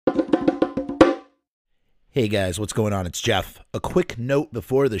Hey guys, what's going on? It's Jeff. A quick note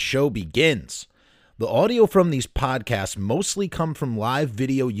before the show begins. The audio from these podcasts mostly come from live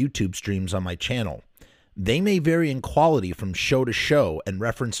video YouTube streams on my channel. They may vary in quality from show to show and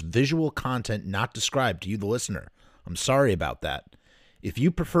reference visual content not described to you, the listener. I'm sorry about that. If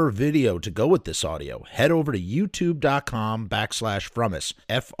you prefer video to go with this audio, head over to youtube.com/Frumess, Frumess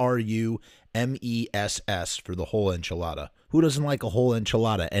for the whole enchilada. Who doesn't like a whole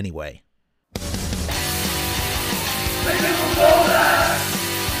enchilada anyway? Make it for Roland!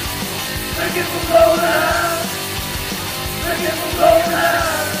 Make it for Roland! Make it for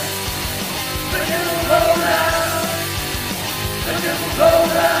Roland! Make it for Roland! Make it for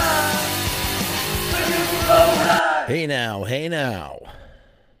Roland! Make it for Roland! Hey now.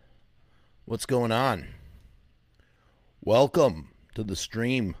 What's going on? Welcome to the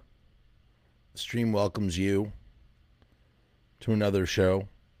stream. The stream welcomes you to another show.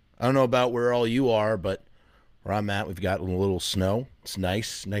 I don't know about where all you are, but where I'm at, we've got a little snow. It's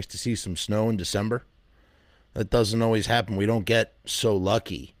nice. Nice to see some snow in December. That doesn't always happen. We don't get so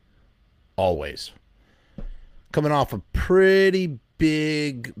lucky. Always. Coming off a pretty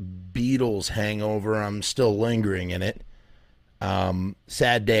big Beatles hangover. I'm still lingering in it.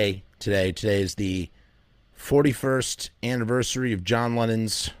 Sad day today. Today is the 41st anniversary of John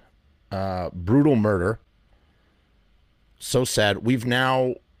Lennon's brutal murder. So sad. We've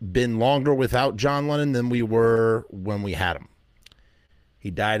now been longer without John Lennon than we were when we had him.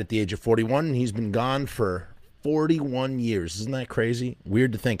 He died at the age of 41, and he's been gone for 41 years. Isn't that crazy?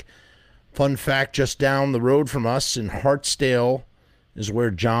 Weird to think. Fun fact, just down the road from us in Hartsdale is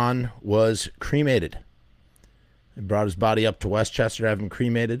where John was cremated. They brought his body up to Westchester to have him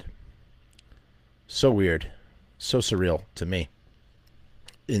cremated. So weird. So surreal to me.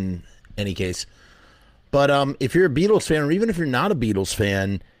 In any case. But if you're a Beatles fan, or even if you're not a Beatles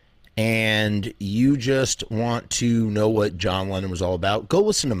fan, and you just want to know what John Lennon was all about, go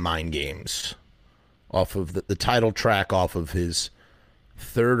listen to Mind Games off of the title track off of his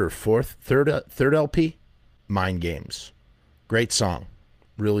third LP, Mind Games. Great song.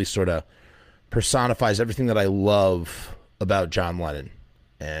 Really sort of personifies everything that I love about John Lennon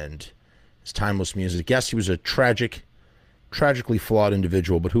and his timeless music. Yes, he was a tragically flawed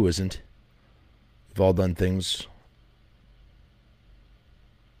individual, but who isn't? We've all done things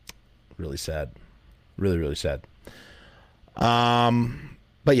really sad. Really, really sad.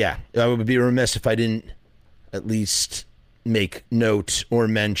 But yeah, I would be remiss if I didn't at least make note or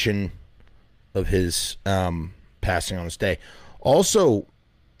mention of his passing on this day. Also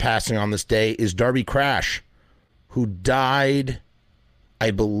passing on this day is Darby Crash, who died,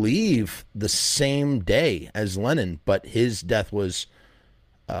 I believe, the same day as Lennon, but his death was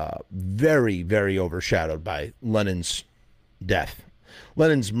very, very overshadowed by Lennon's death.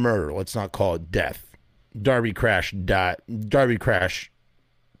 Lennon's murder. Let's not call it death. Darby Crash died.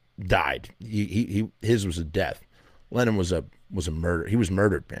 His was a death. Lennon was a murder. He was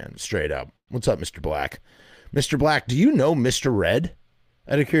murdered, man, straight up. What's up, Mr. Black? Mr. Black, do you know Mr. Red?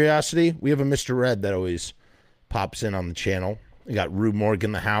 Out of curiosity, we have a Mr. Red that always pops in on the channel. We got Rue Morgan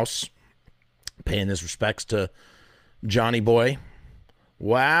in the house, paying his respects to Johnny Boy.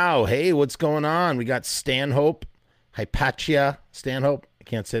 Wow. Hey, what's going on? We got Stanhope, Hypatia Stanhope. I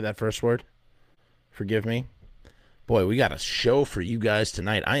can't say that first word. Forgive me. Boy, we got a show for you guys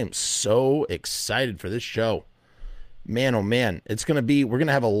tonight. I am so excited for this show. Man, oh man. It's going to be, we're going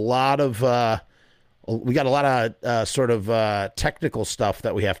to have a lot of, we got a lot of technical stuff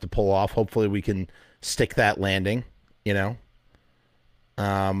that we have to pull off. Hopefully we can stick that landing, you know.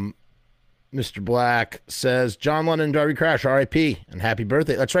 Mr. Black says, John Lennon and Darby Crash, R.I.P. and happy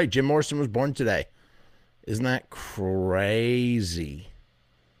birthday. That's right, Jim Morrison was born today. Isn't that crazy?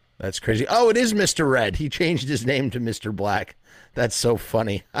 That's crazy. Oh, it is Mr. Red. He changed his name to Mr. Black. That's so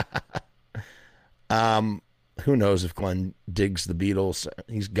funny. Who knows if Glenn digs the Beatles?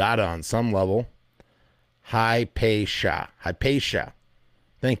 He's got it on some level. Hypatia.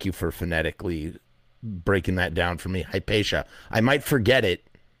 Thank you for phonetically breaking that down for me. Hypatia. I might forget it,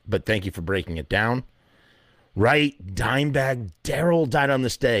 but thank you for breaking it down. Right, Dimebag Darrell died on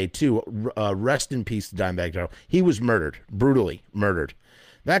this day, too. Rest in peace, Dimebag Darrell. He was murdered, brutally murdered.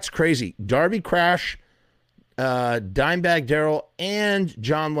 That's crazy. Darby Crash, Dimebag Darrell, and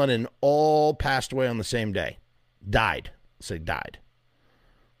John Lennon all passed away on the same day. Died. Say died.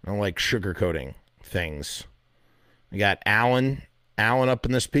 I don't like sugarcoating things. We got Alan up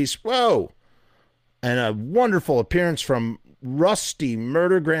in this piece. Whoa! And a wonderful appearance from Rusty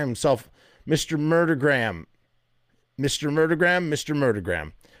Murdergram himself, Mr. Murdergram.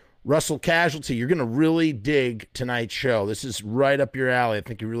 Russell Casualty, you're going to really dig tonight's show. This is right up your alley. I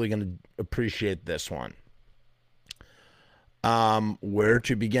think you're really going to appreciate this one. Where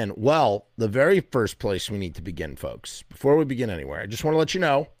to begin? Well, the very first place we need to begin, folks, before we begin anywhere, I just want to let you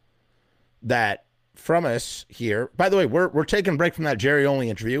know that from us here, by the way, we're taking a break from that Jerry Only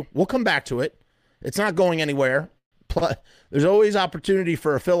interview. We'll come back to it. It's not going anywhere. There's always opportunity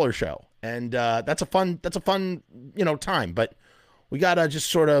for a filler show. And that's a fun, time. But we got to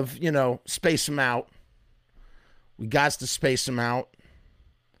just sort of, space them out. We got to space them out.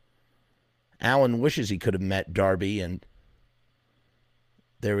 Alan wishes he could have met Darby, and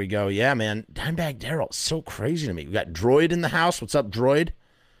there we go. Yeah, man. Dimebag Daryl, so crazy to me. We got Droid in the house. What's up, Droid?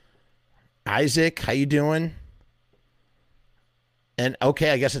 Isaac, how you doing? And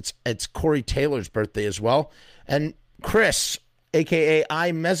okay, I guess it's Corey Taylor's birthday as well. And Chris, aka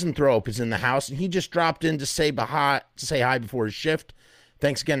I Mesanthrope, is in the house, and he just dropped in to say hi before his shift.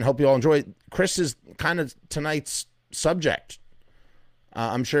 Thanks again. Hope you all enjoy. Chris is kind of tonight's subject.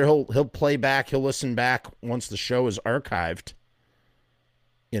 I'm sure he'll play back. He'll listen back once the show is archived.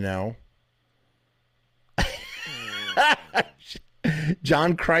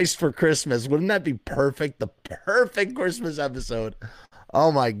 John Christ for Christmas. Wouldn't that be perfect? The perfect Christmas episode.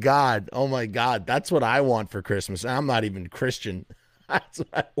 Oh my God. That's what I want for Christmas. I'm not even Christian. That's what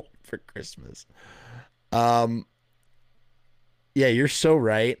I want for Christmas. Yeah, you're so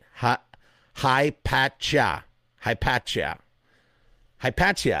right. Hypatia.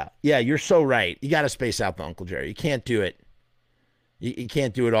 Yeah, you're so right. You got to space out the Uncle Jerry. You can't do it. You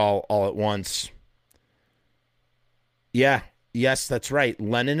can't do it all at once. Yeah. Yes, that's right.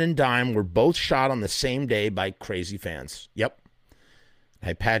 Lennon and Dime were both shot on the same day by crazy fans. Yep.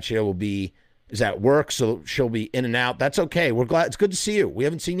 Hypatia is at work, so she'll be in and out. That's okay. We're glad. It's good to see you. We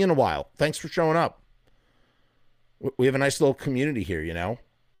haven't seen you in a while. Thanks for showing up. We have a nice little community here,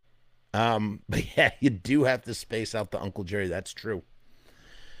 But yeah, you do have to space out the Uncle Jerry. That's true.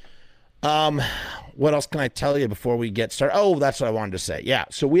 What else can I tell you before we get started? Oh, that's what I wanted to say. Yeah.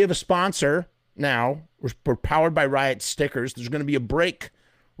 So we have a sponsor now. We're powered by Riot Stickers. There's going to be a break.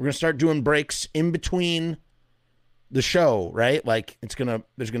 We're going to start doing breaks in between the show, right? Like there's going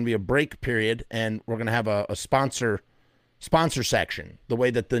to be a break period, and we're going to have a sponsor section, the way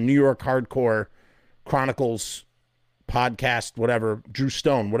that the New York Hardcore Chronicles podcast, whatever, Drew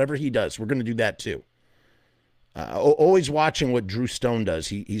Stone, whatever he does, we're going to do that too. Always watching what Drew Stone does.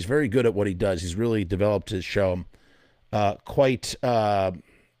 He's very good at what he does. He's really developed his show quite,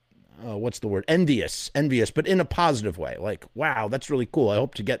 what's the word? Envious, but in a positive way. Like, wow, that's really cool. I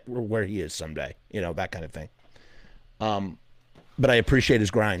hope to get where he is someday, that kind of thing. But I appreciate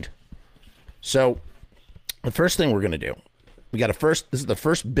his grind. So the first thing we're going to do, this is the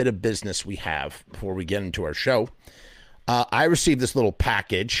first bit of business we have before we get into our show. I received this little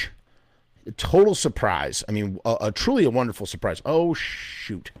package. A total surprise. I mean, truly a wonderful surprise. Oh,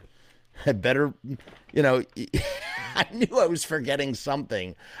 shoot. I better, I knew I was forgetting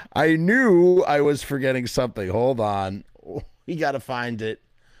something. Hold on. We got to find it.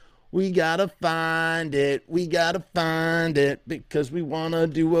 Because we want to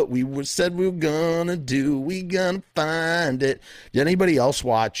do what we said we were going to do. We gonna find it. Did anybody else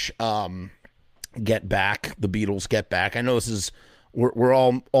watch Get Back, the Beatles Get Back? I know this is, we're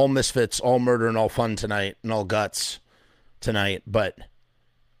all misfits, all murder and all fun tonight, and all guts tonight, but,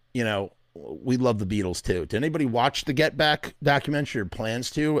 we love the Beatles too. Did anybody watch the Get Back documentary or plans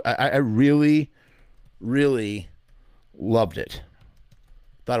to? I really, really loved it.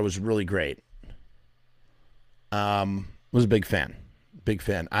 Thought it was really great. Was a big fan.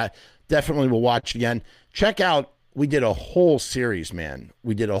 I definitely will watch again. Check out, we did a whole series, man.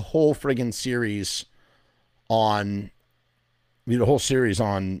 We did a whole friggin' series on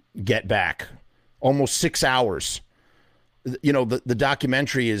Get Back. Almost 6 hours. The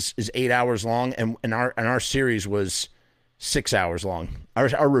documentary is 8 hours long, and our series was 6 hours long.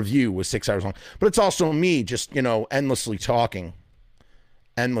 Our review was 6 hours long. But it's also me just, endlessly talking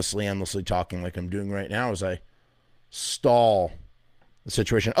like I'm doing right now as I stall the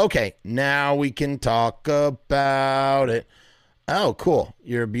situation. Okay, now we can talk about it. Oh, cool.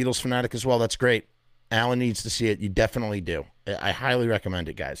 You're a Beatles fanatic as well. That's great. Alan needs to see it. You definitely do. I highly recommend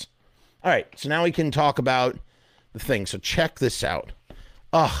it, guys. All right, so now we can talk about the thing. So check this out.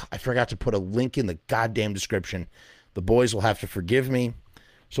 Oh, I forgot to put a link in the goddamn description. The boys will have to forgive me.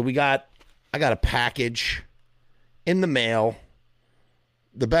 So I got a package in the mail.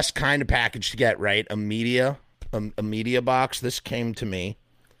 The best kind of package to get, right? A media box. This came to me.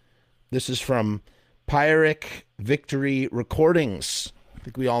 This is from Pyrrhic Victory Recordings. I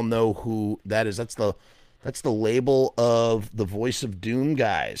think we all know who that is. That's the label of the Voice of Doom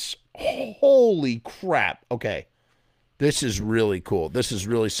guys. Holy crap. Okay. This is really cool. This is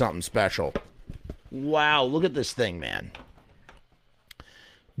really something special. Wow, look at this thing, man.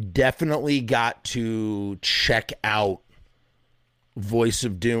 Definitely got to check out Voice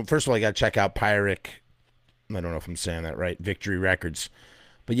of Doom. First of all, I got to check out Pyric. I don't know if I'm saying that right. Victory Records.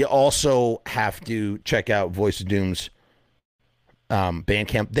 But you also have to check out Voice of Doom's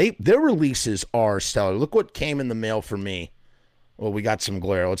Bandcamp. Their releases are stellar. Look what came in the mail for me. Well, we got some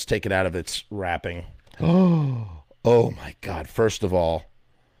glare. Let's take it out of its wrapping. Oh my God. First of all,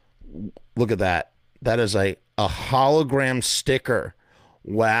 look at that. That is a hologram sticker.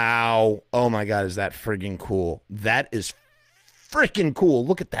 Wow. Oh my God. Is that friggin' cool? That is freaking cool.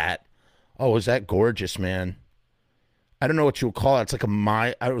 Look at that. Oh, is that gorgeous, man? I don't know what you would call it. It's like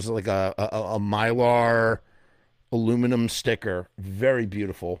it was like a Mylar aluminum sticker. Very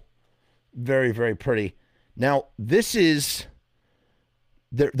beautiful. Very, very pretty. Now, this is,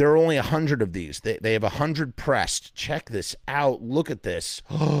 there are only 100 of these. They have 100 pressed. Check this out. Look at this.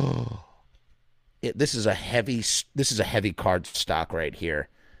 This is a heavy card stock right here.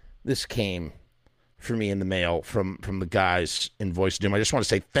 This came for me in the mail from the guys in Voice of Doom. I just want to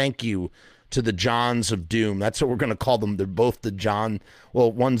say thank you to the Johns of Doom. That's what we're going to call them. They're both the John.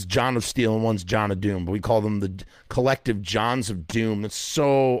 Well, one's John of Steel and one's John of Doom, but we call them the collective Johns of Doom. That's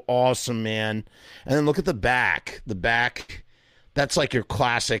so awesome, man. And then look at the back. The back, that's like your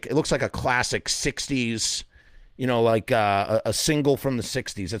classic. It looks like a classic 60s, like a single from the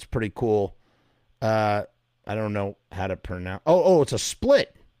 60s. That's pretty cool. I don't know how to pronounce. Oh, it's a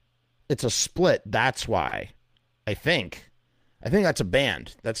split. It's a split. That's why. I think that's a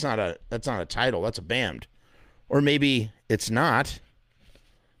band. That's not a title. That's a band. Or maybe it's not.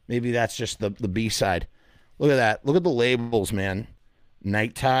 Maybe that's just the B-side. Look at that. Look at the labels, man.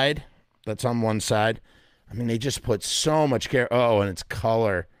 Night Tide. That's on one side. I mean, they just put so much care. Oh, and it's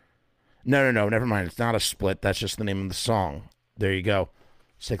color. No. Never mind. It's not a split. That's just the name of the song. There you go.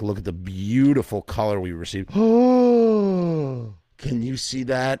 Let's take a look at the beautiful color we received. Oh, can you see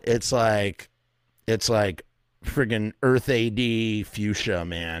that? It's like friggin' Earth AD fuchsia,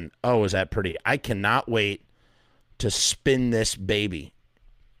 man. Oh, is that pretty? I cannot wait to spin this baby.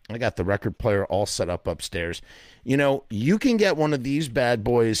 I got the record player all set up upstairs. You can get one of these bad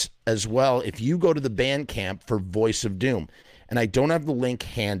boys as well if you go to the Bandcamp for Voice of Doom. And I don't have the link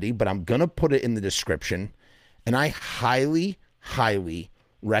handy, but I'm going to put it in the description. And I highly, highly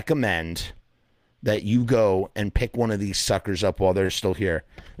recommend that you go and pick one of these suckers up while they're still here.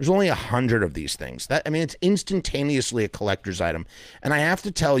 There's only 100 of these things. It's instantaneously a collector's item. And I have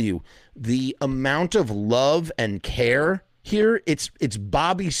to tell you, the amount of love and care here, it's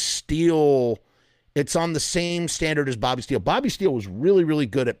Bobby Steele. It's on the same standard as Bobby Steele. Bobby Steele was really, really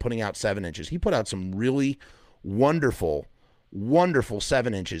good at putting out 7 inches. He put out some really wonderful, wonderful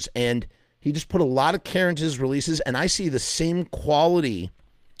 7 inches. And he just put a lot of care into his releases. And I see the same quality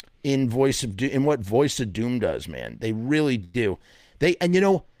in what Voice of Doom does, man. They really do.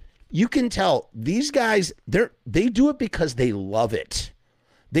 You can tell these guys, they do it because they love it.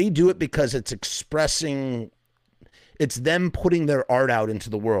 They do it because it's them putting their art out into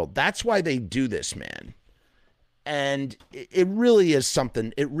the world. That's why they do this, man. And it really is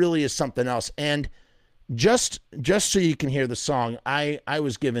something. It really is something else. And just so you can hear the song, I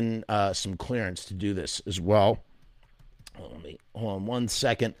was given some clearance to do this as well. Hold on 1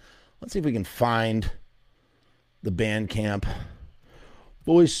 second. Let's see if we can find the Bandcamp.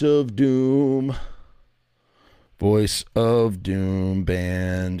 Voice of Doom. Voice of Doom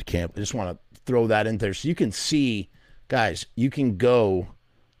Bandcamp. I just want to throw that in there so you can see, guys, you can go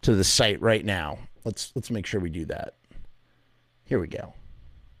to the site right now. Let's make sure we do that. Here we go.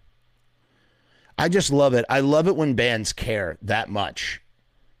 I just love it. I love it when bands care that much.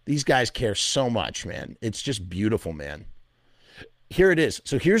 These guys care so much, man. It's just beautiful, man. Here it is.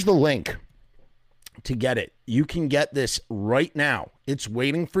 So here's the link to get it. You can get this right now. It's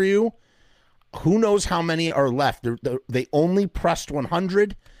waiting for you. Who knows how many are left? They only pressed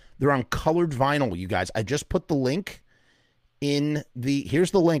 100. They're on colored vinyl, you guys. I just put the link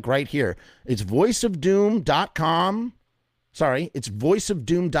here's the link right here. It's voiceofdoom.com. Sorry, it's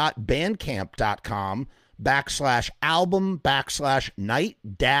voiceofdoom.bandcamp.com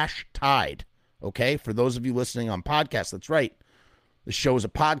 /album/night-tide. Okay, for those of you listening on podcast, that's right. The show is a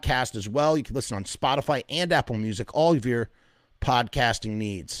podcast as well. You can listen on Spotify and Apple Music, all of your podcasting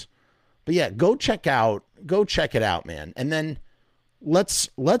needs. But yeah, go check it out, man. And then let's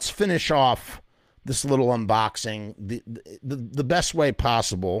finish off this little unboxing the best way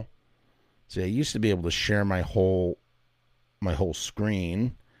possible. See, I used to be able to share my whole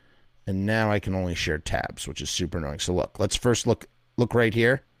screen, and now I can only share tabs, which is super annoying. So let's first look right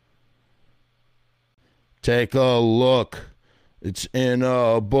here. Take a look. It's in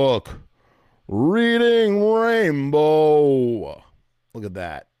a book. Reading Rainbow. Look at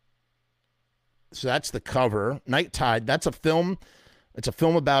that. So that's the cover. Night Tide. That's a film. It's a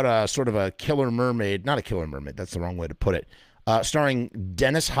film about a sort of a killer mermaid. Not a killer mermaid. That's the wrong way to put it. Starring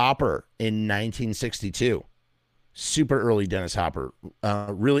Dennis Hopper in 1962. Super early Dennis Hopper.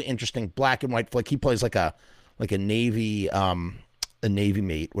 Really interesting black and white flick. He plays like a Navy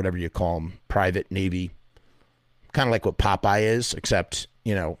mate, whatever you call him, private Navy, kind of like what Popeye is, except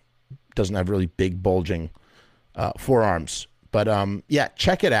doesn't have really big bulging forearms. But yeah,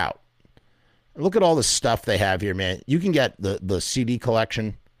 check it out. Look at all the stuff they have here, man. You can get the CD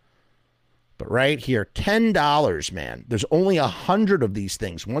collection, but right here, $10, man. There's only 100 of these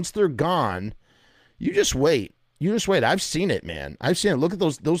things. Once they're gone, you just wait. I've seen it, man. I've seen it. Look at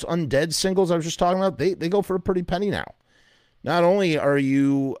those Undead singles I was just talking about. They go for a pretty penny now. Not only are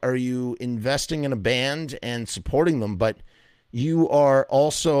you investing in a band and supporting them, but you are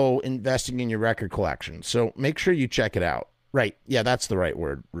also investing in your record collection. So make sure you check it out. Right. Yeah, that's the right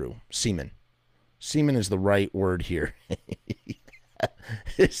word, Rue. Semen. Semen is the right word here.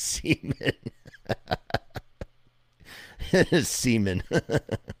 Semen. Semen.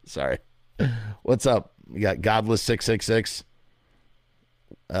 Sorry. What's up? We got Godless 666.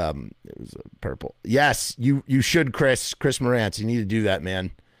 It was purple. Yes, you should, Chris Morantz. You need to do that,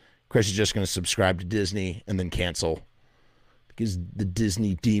 man. Chris is just going to subscribe to Disney and then cancel because the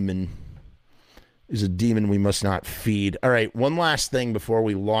Disney demon is a demon we must not feed. All right, one last thing before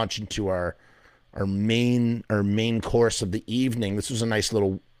we launch into our main course of the evening. This was a nice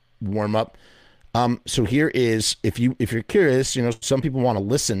little warm up. So here is, if you're curious, some people want to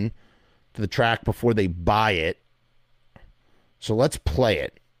listen to the track before they buy it. So let's play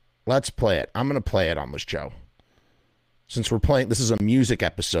it. I'm going to play it on this show. Since we're playing, this is a music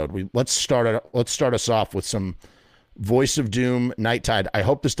episode. Let's start us off with some Voice of Doom, Night Tide. I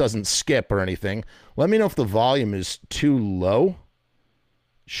hope this doesn't skip or anything. Let me know if the volume is too low.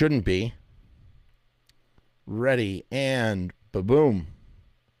 Shouldn't be. Ready and ba-boom.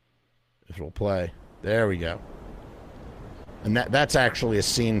 If it'll play. There we go. And that's actually a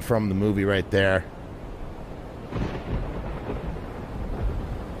scene from the movie right there.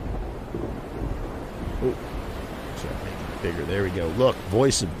 Ooh. Sorry, make it bigger. There we go. Look,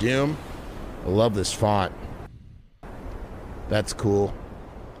 Voice of Doom. I love this font. That's cool.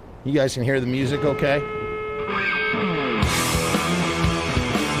 You guys can hear the music okay?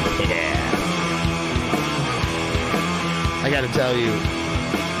 Yeah. I gotta tell you,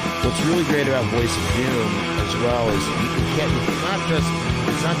 what's really great about Voice of Doom as well is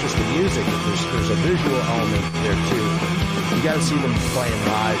it's not just the music. There's a visual element there too. You got to see them playing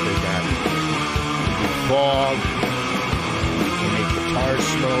live. They got fog. They make guitar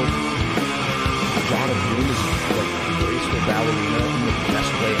smoke. John of Doom is like a graceful ballerina in the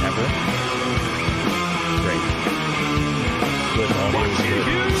best way ever. Great. Good audio.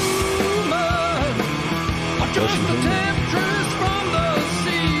 Watch the temperatures from the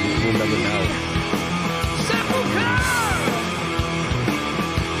sea. We'll never know.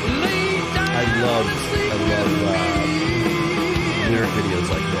 I love lyric videos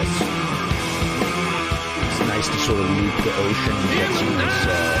like this. It's nice to sort of loop the ocean and get some nice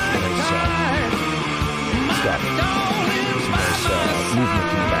stuff. Nice movement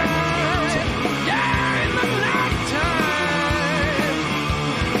in the background.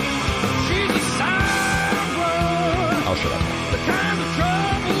 I'll shut up. The kind of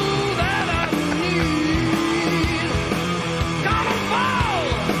trouble that I need. Gonna fall.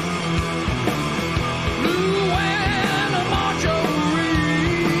 Blue and a Marjorie.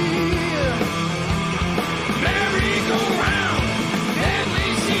 Merry-go-round.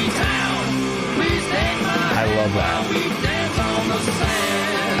 Headley Town. Please take my hand. I love that. We dance on the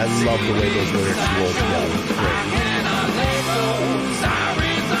sand. I love the way those lyrics roll together. It's great. I cannot let go.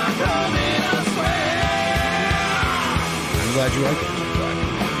 Sirens are coming, I swear. I'm glad you like it.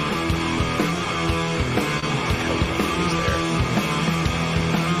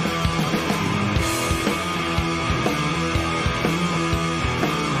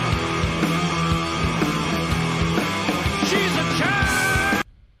 She's a child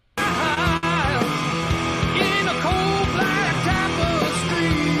in a cold black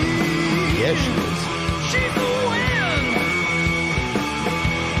tapestry. Yeah, she is. She's the wind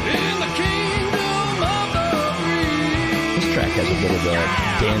in the kingdom of the free. This track has a bit of a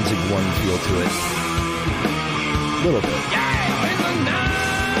Danzig 1 feel to it. A little bit. Yeah, in the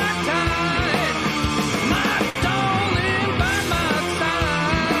nighttime, my darling by my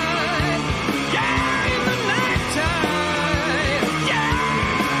side. Yeah, in the nighttime, yeah.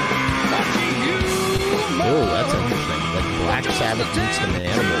 Watching you. Oh, that's interesting. Like Black Sabbath meets the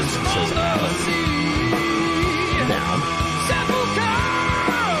Animals and says, down.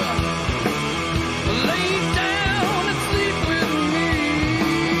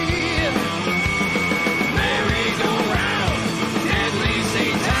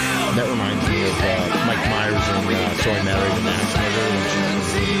 So I married an axe murderer when she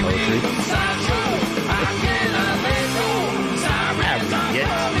was reading poetry.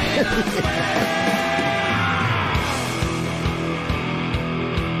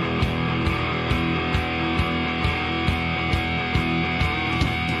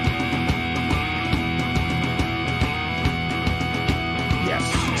 Yes,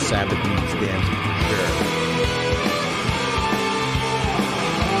 Sabbath means dancing for sure.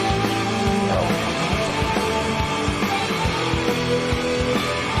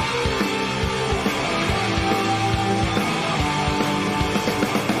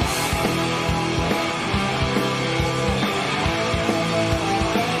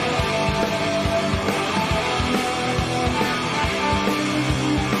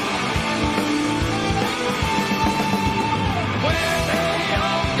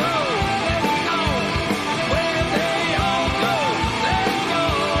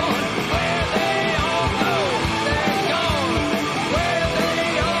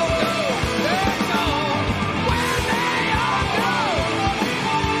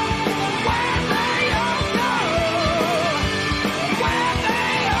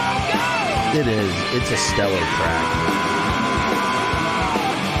 It is. It's a stellar track.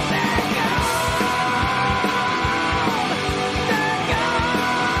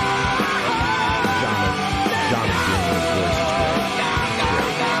 John is doing his voice is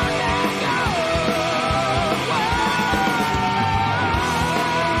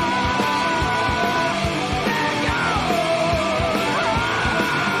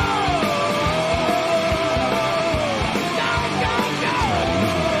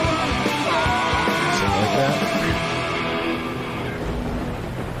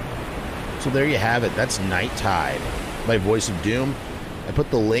So there you have it. That's Night Tide by Voice of Doom. I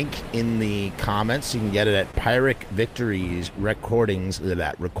put the link in the comments. You can get it at Pyrrhic Victories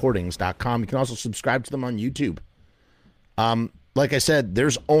recordings.com. You can also subscribe to them on YouTube. Like I said,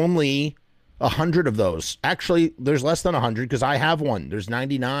 there's only 100 of those. Actually, there's less than 100 because I have one. There's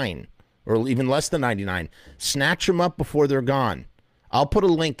 99 or even less than 99. Snatch them up before they're gone. I'll put a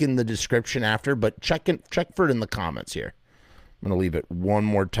link in the description after, but check for it in the comments here. I'm going to leave it one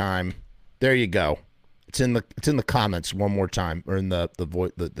more time. There you go. It's in the comments one more time, or in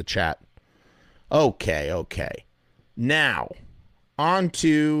the chat. Okay. Now, on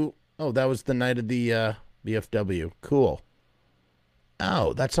to that was the night of the BFW. Cool.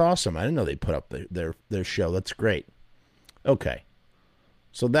 Oh, that's awesome. I didn't know they put up their show. That's great. Okay.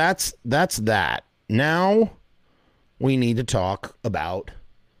 So that's that. Now we need to talk about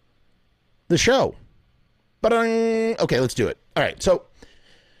the show. But okay, let's do it. All right. So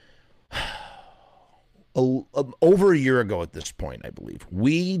over a year ago at this point, I believe,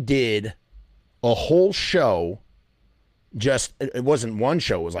 we did a whole show. It wasn't one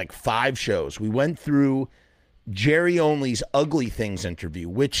show, it was like 5 shows. We went through Jerry Only's Ugly Things interview,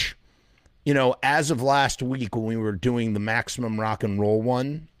 which, as of last week when we were doing the Maximum Rock and Roll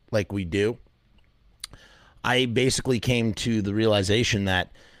one, like we do, I basically came to the realization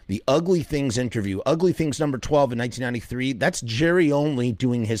that the Ugly Things interview, Ugly Things number 12 in 1993, that's Jerry Only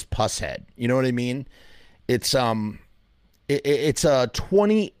doing his puss head. You know what I mean? It's a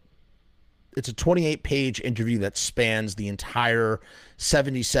 28-page interview that spans the entire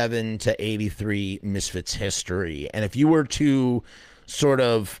 77 to 83 Misfits history. And if you were to sort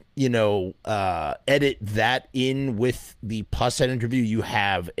of, edit that in with the puss head interview, you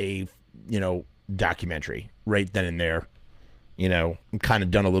have a, documentary right then and there. I've kind of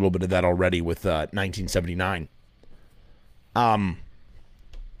done a little bit of that already with 1979.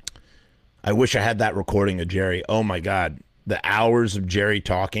 I wish I had that recording of Jerry. Oh my God. The hours of Jerry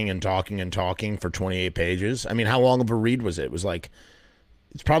talking and talking and talking for 28 pages. I mean, how long of a read was it? It was like,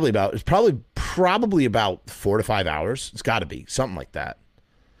 it's probably about 4 to 5 hours. It's got to be something like that.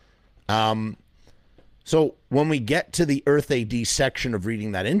 So when we get to the Earth AD section of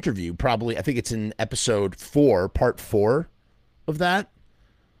reading that interview, I think it's in episode 4, part 4 of that,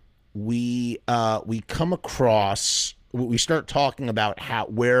 we come across, we start talking about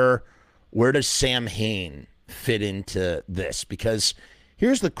where does Sam Hain fit into this? Because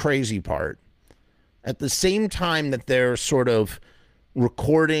here's the crazy part. At the same time that they're sort of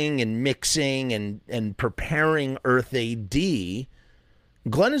recording and mixing and preparing Earth AD,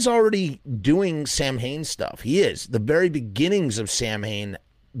 Glenn is already doing Sam Hain stuff. He is. The very beginnings of Sam Hain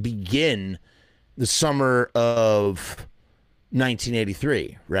begin the summer of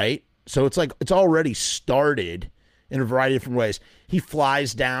 1983, right? So it's like it's already started in a variety of different ways. He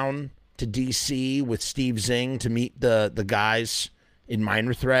flies down to DC with Steve Zing to meet the guys in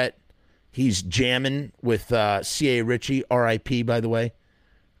Minor Threat. He's jamming with C.A. Ritchie, R.I.P. by the way.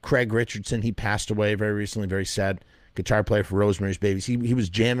 Craig Richardson. He passed away very recently, very sad. Guitar player for Rosemary's Babies. He was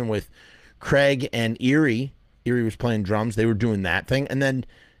jamming with Craig and Erie. Erie was playing drums. They were doing that thing. And then,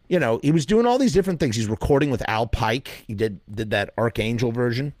 he was doing all these different things. He's recording with Al Pike. He did that Archangel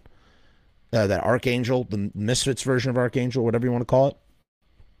version. That Archangel, the Misfits version of Archangel, whatever you want to call it.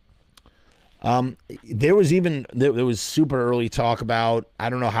 There was super early talk about, I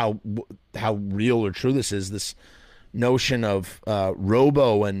don't know how real or true this is, this notion of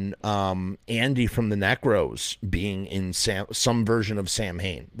Robo and Andy from the Necros being in some version of Sam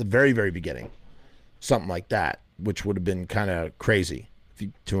Hain, the very, very beginning. Something like that, which would have been kind of crazy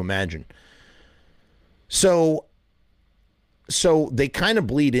to imagine. So they kind of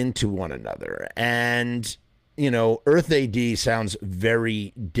bleed into one another. And, Earth AD sounds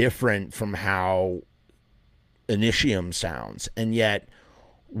very different from how Initium sounds. And yet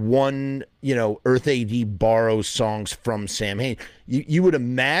one, Earth AD borrows songs from Sam Hain. You would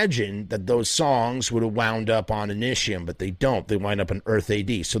imagine that those songs would have wound up on Initium, but they don't. They wind up on Earth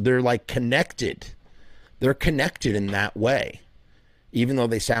AD. So they're like connected. They're connected in that way, even though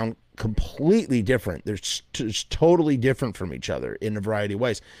they sound completely different. They're just totally different from each other in a variety of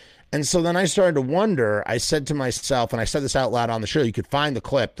ways. And so then I started to wonder. I said to myself, and I said this out loud on the show, you could find the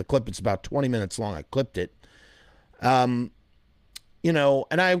clip. The clip is about 20 minutes long. I clipped it. And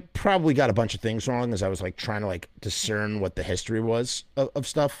I probably got a bunch of things wrong as I was like trying to like discern what the history was of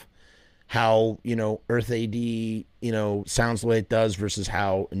stuff. How, Earth AD, sounds the way it does versus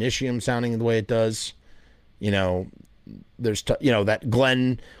how Initium sounding the way it does. There's, that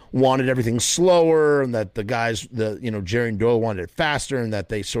Glenn wanted everything slower and that the guys, Jerry and Doyle wanted it faster and that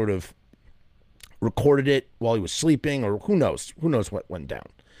they sort of recorded it while he was sleeping or who knows what went down.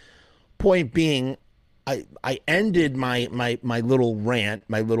 Point being, I ended my little rant,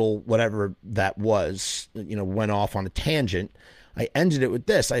 my little whatever that was, went off on a tangent. I ended it with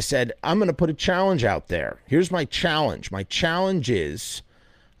this. I said, I'm going to put a challenge out there. Here's my challenge. My challenge is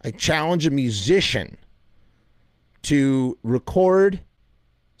I challenge a musician to record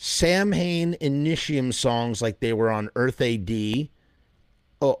Sam Hain Initium songs like they were on Earth AD,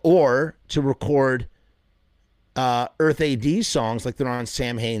 or to record Earth AD songs like they're on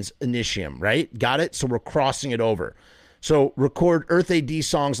Sam Hain's Initium, right? Got it? So we're crossing it over. So record Earth AD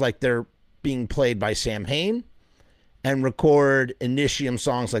songs like they're being played by Sam Hain, and record Initium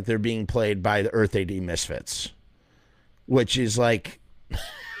songs like they're being played by the Earth AD Misfits, which is like,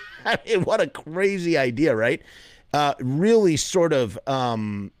 I mean, what a crazy idea, right? Really sort of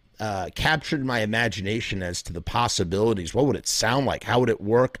captured my imagination as to the possibilities. What would it sound like? How would it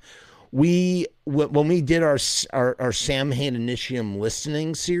work? When we did our Sam Hain Initium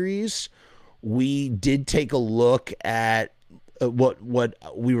listening series, we did take a look at what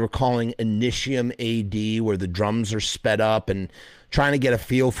we were calling Initium AD, where the drums are sped up and trying to get a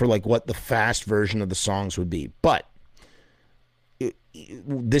feel for like what the fast version of the songs would be. But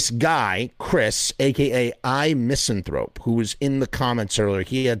this guy, Chris, a.k.a. I Misanthrope, who was in the comments earlier,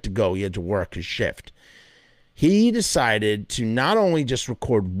 he had to go. He had to work his shift. He decided to not only just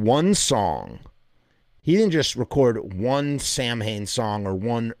record one song, he didn't just record one Sam Hain song or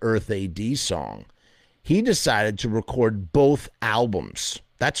one Earth AD song. He decided to record both albums.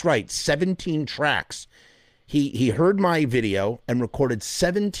 That's right, 17 tracks. He heard my video and recorded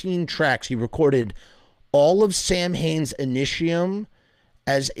 17 tracks. He recorded all of Sam Hain's Initium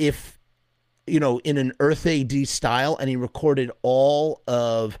as if, in an Earth AD style, and he recorded all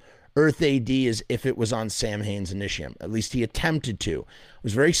of Earth AD as if it was on Sam Hain's Initium. At least he attempted to. I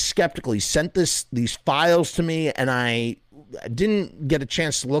was very skeptical. He sent these files to me, and I didn't get a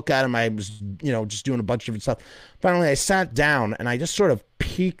chance to look at them. I was, just doing a bunch of different stuff. Finally, I sat down, and I just sort of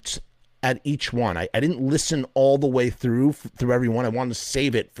peeked at each one. I didn't listen all the way through every one. I wanted to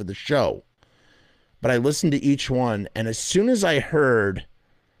save it for the show. But I listened to each one, and as soon as I heard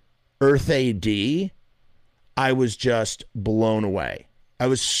Earth AD, I was just blown away. I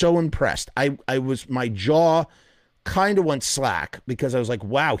was so impressed. My jaw kind of went slack because I was like,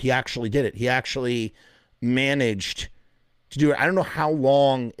 wow, he actually did it. He actually managed to do it. I don't know how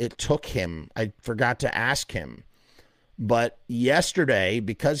long it took him. I forgot to ask him. But yesterday,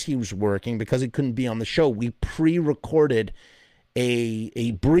 because he was working, because he couldn't be on the show, we pre-recorded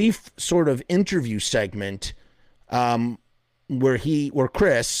a brief sort of interview segment where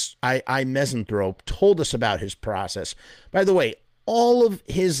Chris, I Misanthrope, told us about his process. By the way, all of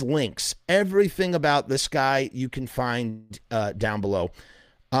his links, everything about this guy, you can find down below.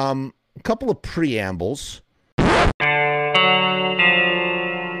 A couple of preambles.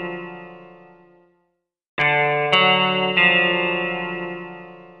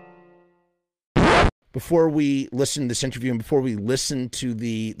 before we listen to this interview and before we listen to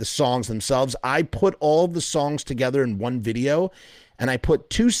the songs themselves, I put all of the songs together in one video, and I put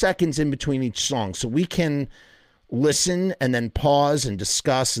 2 seconds in between each song so we can listen and then pause and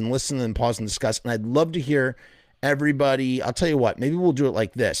discuss, and listen and then pause and discuss. And I'd love to hear everybody. I'll tell you what, maybe we'll do it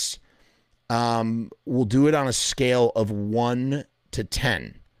like this. We'll do it on a scale of 1 to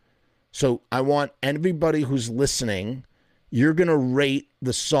 10. So I want everybody who's listening, you're going to rate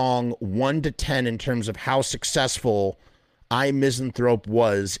the song 1 to 10 in terms of how successful iMisanthrope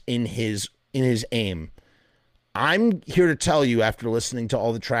was in his aim. I'm here to tell you, after listening to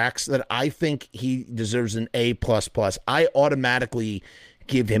all the tracks, that I think he deserves an A++. I automatically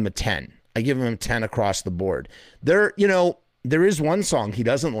give him a 10. I give him a 10 across the board. There is one song he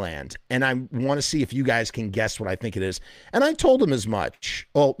doesn't land, and I want to see if you guys can guess what I think it is. And I told him as much.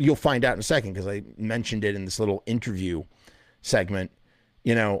 Well, you'll find out in a second because I mentioned it in this little interview segment.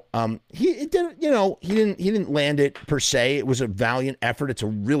 He didn't land it per se. It was a valiant effort. It's a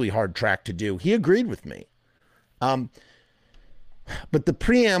really hard track to do. He agreed with me. But the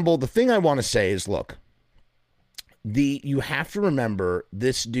preamble, the thing I want to say is, look, you have to remember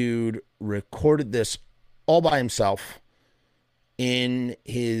this dude recorded this all by himself in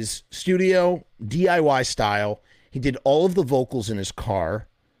his studio, DIY style. He did all of the vocals in his car.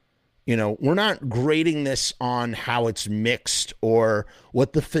 We're not grading this on how it's mixed or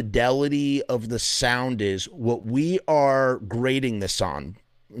what the fidelity of the sound is. What we are grading this on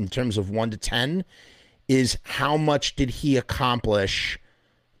in terms of 1 to 10 is how much did he accomplish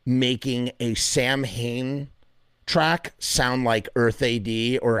making a Sam Hain track sound like Earth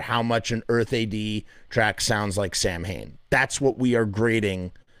AD, or how much an Earth AD track sounds like Sam Hain. That's what we are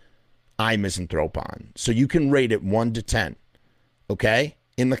grading iMisanthrope on. So you can rate it 1 to 10, okay?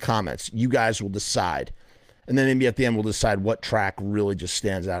 In the comments, you guys will decide. And then maybe at the end, we'll decide what track really just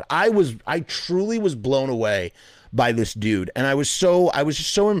stands out. I truly was blown away by this dude. And I was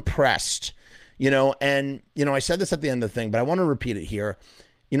just so impressed. I said this at the end of the thing, but I want to repeat it here.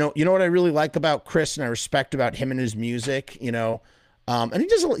 You know what I really like about Chris and I respect about him and his music, and he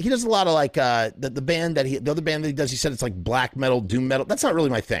does a lot of like, the other band that he does, he said it's like black metal, doom metal. That's not really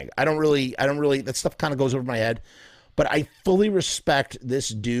my thing. I don't really, that stuff kind of goes over my head, but I fully respect this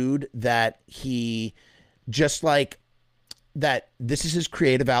dude that he just like, that this is his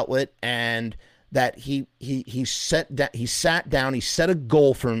creative outlet, and that he sat down, he set a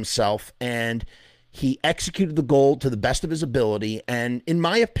goal for himself, and he executed the goal to the best of his ability. And in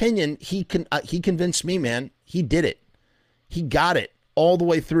my opinion, he convinced me, man. He did it. He got it all the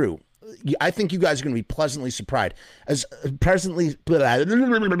way through. I think you guys are going to be pleasantly surprised, pleasantly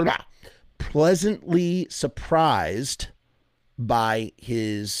surprised by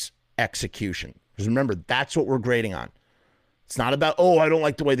his execution. Because remember, that's what we're grading on. It's not about, I don't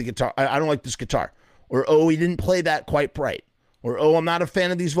like the way the guitar, I don't like this guitar, or, he didn't play that quite right, or, I'm not a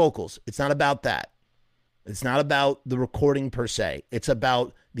fan of these vocals. It's not about that. It's not about the recording per se. It's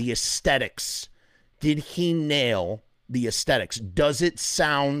about the aesthetics. Did he nail the aesthetics? Does it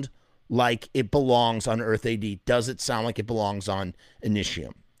sound like it belongs on Earth AD? Does it sound like it belongs on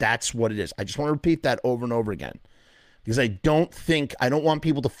Initium? That's what it is. I just want to repeat that over and over again, because I don't want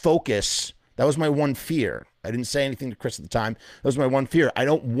people to focus. That was my one fear. I didn't say anything to Chris at the time. That was my one fear.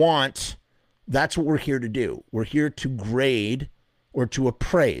 That's what we're here to do. We're here to grade or to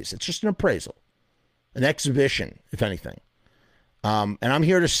appraise. It's just an appraisal, an exhibition, if anything. And I'm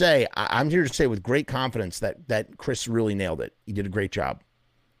here to say with great confidence that Chris really nailed it. He did a great job.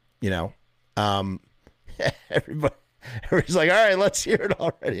 Everybody's like, all right, let's hear it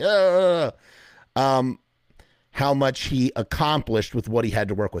already. How much he accomplished with what he had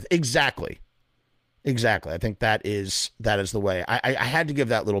to work with. Exactly. I think that is the way. I had to give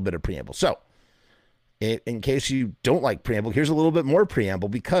that little bit of preamble. So in case you don't like preamble, here's a little bit more preamble,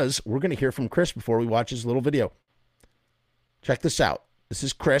 because we're going to hear from Chris before we watch his little video. Check this out. This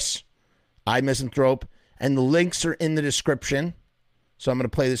is Chris, iMisanthrope, and the links are in the description. So I'm going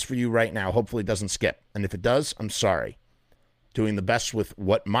to play this for you right now. Hopefully it doesn't skip. And if it does, I'm sorry. Doing the best with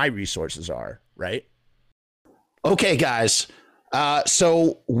what my resources are, right? Okay, guys.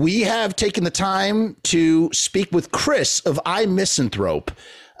 So we have taken the time to speak with Chris of iMisanthrope,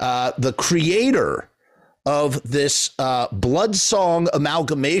 the creator of this blood song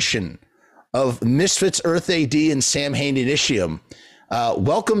amalgamation of Misfits, Earth AD, and Sam Hain Initium.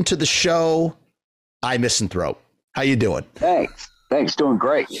 Welcome to the show, iMisanthrope. How you doing? Thanks. Doing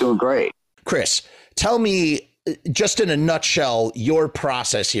great. Chris, tell me, just in a nutshell, your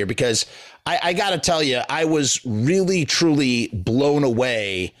process here, because I got to tell you, I was really, truly blown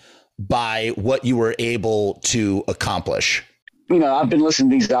away by what you were able to accomplish. I've been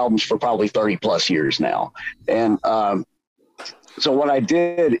listening to these albums for probably 30 plus years now. And so what I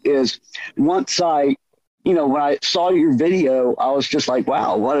did is once when I saw your video, I was just like,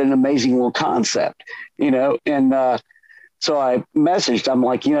 wow, what an amazing little concept, and so I messaged, I'm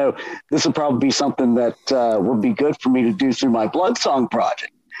like, this would probably be something that would be good for me to do through my Blood Song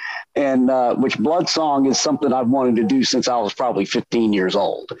project. And which Blood Song is something I've wanted to do since I was probably 15 years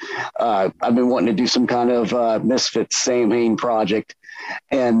old. I've been wanting to do some kind of Misfits Sam Hain project,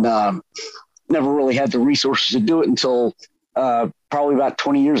 and never really had the resources to do it until probably about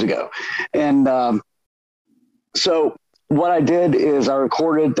 20 years ago. And so what I did is I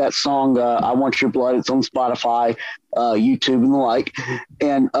recorded that song, I Want Your Blood. It's on Spotify, YouTube, and the like.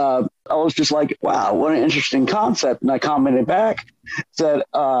 And I was just like, wow, what an interesting concept. And I commented back, said,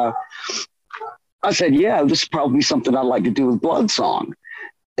 I said, yeah, this is probably something I'd like to do with Blood Song.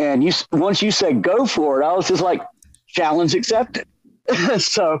 And once you said go for it, I was just like, challenge accepted.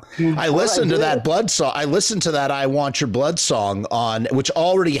 So I listened to that Blood Song. I listened to that I Want Your Blood song which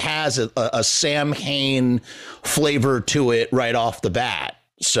already has a Sam Hain flavor to it right off the bat.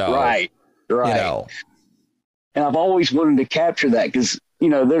 So right. And I've always wanted to capture that because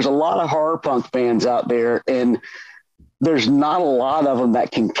there's a lot of horror punk bands out there, and there's not a lot of them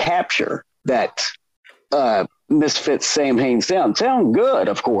that can capture that Misfits Sam Hain sound good,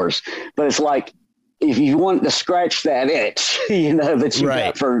 of course, but it's like, if you want to scratch that itch, that you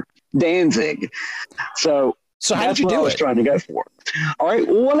got for Danzig. So how did you do it? I was trying to go for. All right.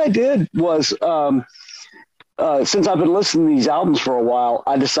 Well, what I did was, since I've been listening to these albums for a while,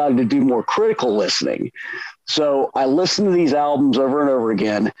 I decided to do more critical listening. So I listened to these albums over and over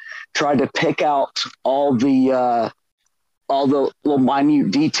again, tried to pick out all the little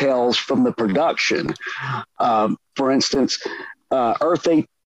minute details from the production. For instance,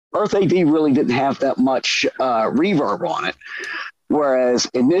 Earth AD really didn't have that much reverb on it, whereas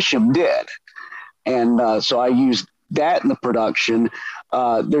Initium did. And so I used that in the production.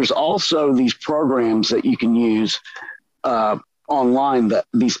 There's also these programs that you can use online,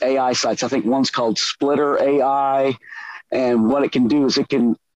 these AI sites. I think one's called Splitter AI. And what it can do is it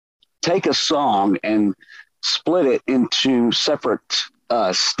can take a song and split it into separate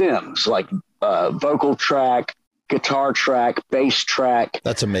stems, like vocal track, guitar track, bass track.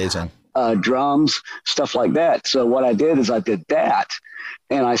 That's amazing. Drums, stuff like that. So what I did is I did that,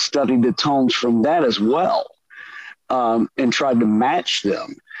 and I studied the tones from that as well, and tried to match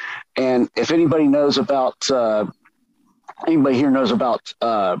them. And if anybody knows about, anybody here knows about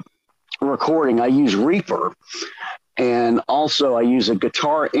recording, I use Reaper, and also I use a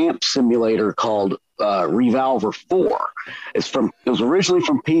guitar amp simulator called Revolver 4. It was originally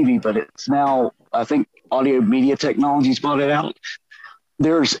from Peavey, but it's now, I think, Audio Media Technologies bought it out.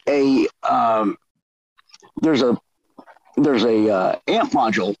 There's a amp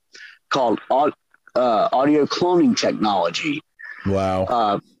module called Audio Cloning Technology.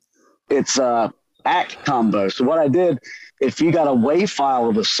 Wow. It's ACT combo. So what I did, if you got a WAV file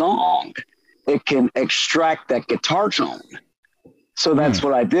of a song, it can extract that guitar tone. So that's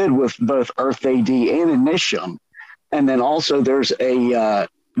what I did with both Earth AD and Initium. And then also there's a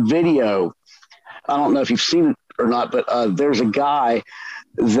video. I don't know if you've seen it or not, but there's a guy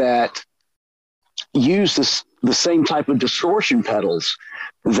that used the same type of distortion pedals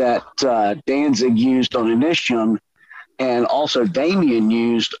that Danzig used on Initium, and also Damien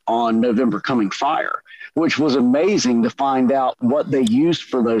used on November Coming Fire, which was amazing to find out what they used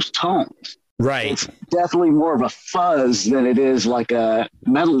for those tones. Right. It's definitely more of a fuzz than it is like a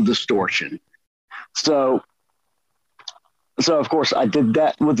metal distortion. So of course I did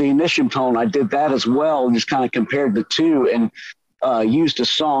that with the Initium tone. I did that as well, and just kind of compared the two, and used a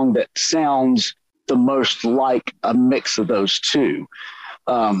song that sounds the most like a mix of those two.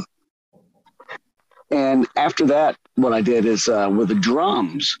 And after that, what I did is with the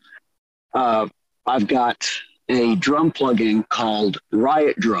drums, I've got a drum plugin called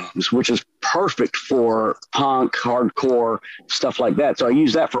Riot Drums, which is perfect for punk, hardcore, stuff like that. So I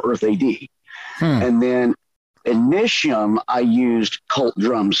use that for Earth AD. And then Initium, I used Cult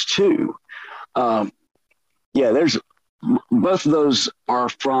Drums too. There's both of those are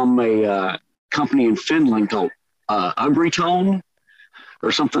from a company in Finland called Ugrytone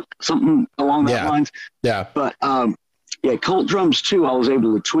or something along that lines. Yeah. But Cult Drums too, I was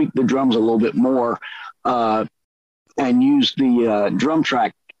able to tweak the drums a little bit more and use the drum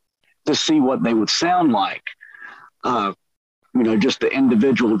track to see what they would sound like. Just the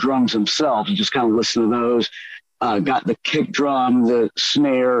individual drums themselves, just kind of listen to those. Got the kick drum, the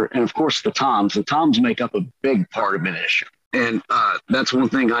snare, and of course the toms. The toms make up a big part of Initium. And that's one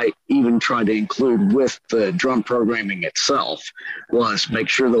thing I even tried to include with the drum programming itself, was make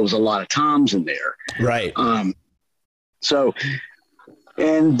sure there was a lot of toms in there. Right. So,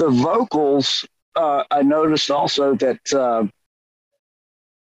 and the vocals, I noticed also that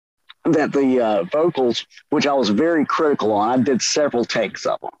the vocals, which I was very critical on, I did several takes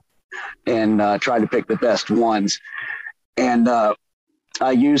of them and tried to pick the best ones. And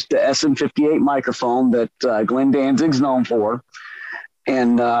I used the SM58 microphone that Glenn Danzig's known for.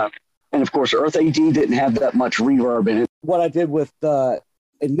 And of course, Earth AD didn't have that much reverb in it. What I did with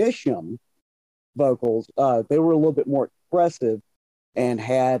Initium vocals, they were a little bit more expressive and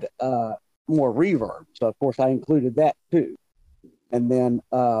had more reverb. So, of course, I included that too. And then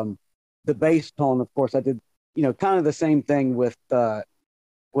the bass tone, of course, I did, kind of the same thing with that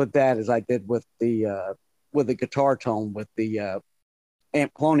as I did with the guitar tone with the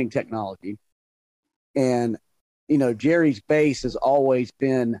amp cloning technology. And Jerry's bass has always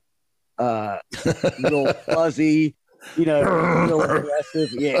been real fuzzy, real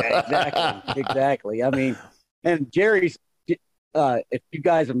aggressive. Yeah, exactly. I mean, and Jerry's, if you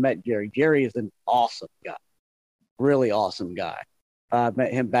guys have met Jerry is an awesome guy, really awesome guy. I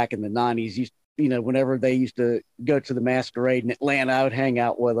met him back in the 90s. Whenever they used to go to the Masquerade in Atlanta, I would hang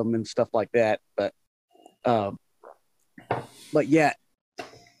out with them and stuff like that. But yeah,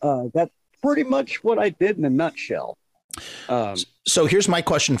 that's pretty much what I did in a nutshell. So here's my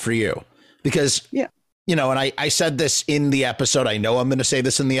question for you, because, and I said this in the episode. I know I'm going to say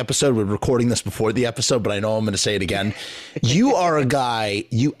this in the episode. We're recording this before the episode, but I know I'm going to say it again. You are a guy,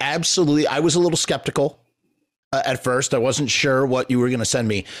 I was a little skeptical at first. I wasn't sure what you were going to send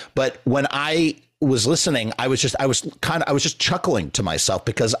me, but when I was listening, I was just chuckling to myself,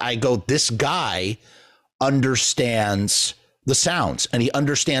 because I go, this guy understands the sounds and he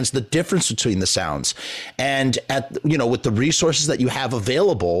understands the difference between the sounds. And with the resources that you have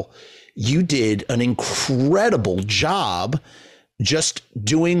available, you did an incredible job just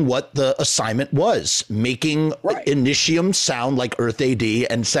doing what the assignment was, making Initium sound like Earth AD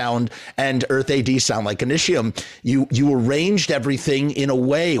and Earth AD sound like Initium. You arranged everything in a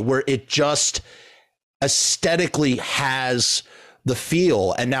way where it just aesthetically has the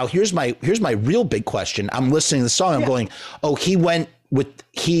feel. And now here's my real big question. I'm listening to the song. I'm going, oh,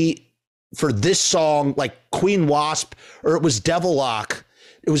 for this song, like Queen Wasp, or it was Devil Lock.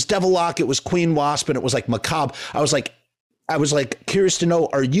 It was Devil Lock. It was Queen Wasp, and it was like Macabre. I was like curious to know,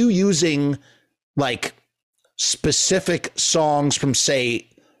 are you using like specific songs from, say,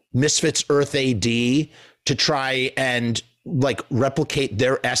 Misfits Earth AD to try and like replicate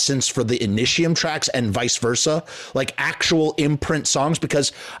their essence for the Initium tracks, and vice versa, like actual imprint songs?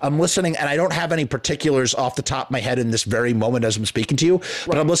 Because I'm listening and I don't have any particulars off the top of my head in this very moment as I'm speaking to you,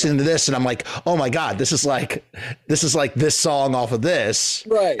 but I'm listening to this and I'm like, oh my God, this is like this song off of this.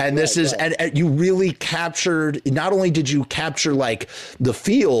 Right. And this is, and you really captured, not only did you capture like the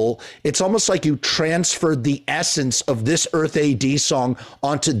feel, it's almost like you transferred the essence of this Earth AD song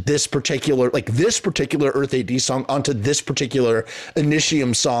onto this particular Earth AD song onto this particular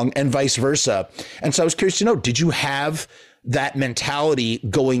Initium song, and vice versa. And so I was curious to know, did you have that mentality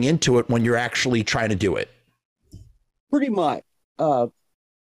going into it when you're actually trying to do it? Pretty much.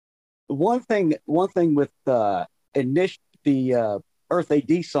 One thing with the Earth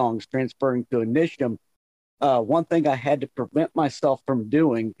AD songs transferring to Initium, one thing I had to prevent myself from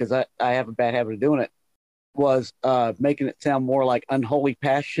doing, because I have a bad habit of doing it, was making it sound more like Unholy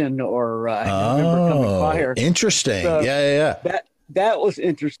Passion or Remember Coming Fire. Interesting. So yeah. That was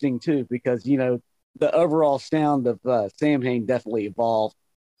interesting too, because the overall sound of Samhain definitely evolved.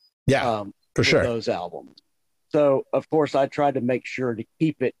 Yeah, for sure. Those albums. So of course I tried to make sure to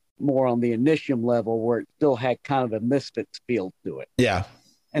keep it more on the Initium level, where it still had kind of a Misfits feel to it. Yeah.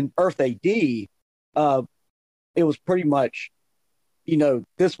 And Earth AD, it was pretty much,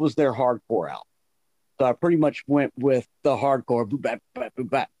 this was their hardcore album. So I pretty much went with the hardcore,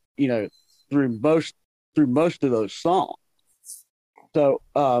 through most of those songs. So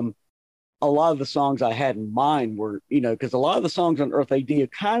a lot of the songs I had in mind were, because a lot of the songs on Earth AD are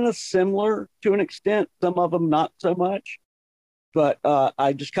kind of similar to an extent, some of them not so much. But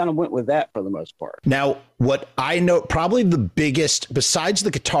I just kind of went with that for the most part. Now, what I know, probably the biggest, besides the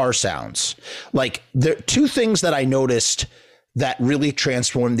guitar sounds, like there are two things that I noticed that really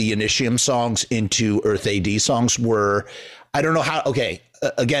transformed the Initium songs into Earth AD songs were, I don't know how, okay,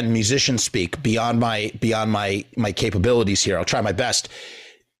 again, musician speak, beyond my capabilities here. I'll try my best.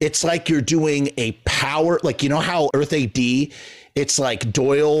 It's like you're doing a power, like, how Earth AD, it's like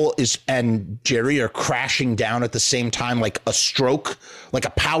Doyle and Jerry are crashing down at the same time, like a stroke, like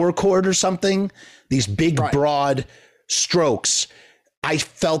a power chord or something. These big, broad strokes, I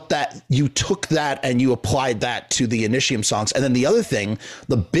felt that you took that and you applied that to the Initium songs. And then the other thing,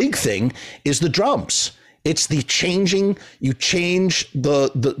 the big thing, is the drums. It's the changing. You change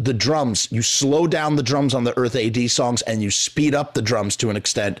the drums. You slow down the drums on the Earth AD songs, and you speed up the drums to an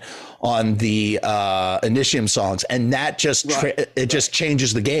extent on the Initium songs, and that just just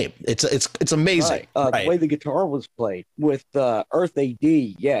changes the game. It's amazing. The way the guitar was played with Earth AD,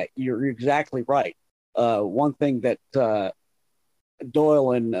 yeah, you're exactly right. One thing that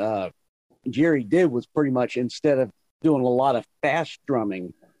Doyle and Jerry did was pretty much, instead of doing a lot of fast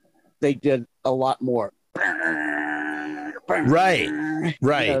drumming, they did a lot more. Right.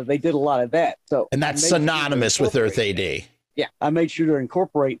 They did a lot of that. And that's synonymous with Earth AD. Yeah, I made sure to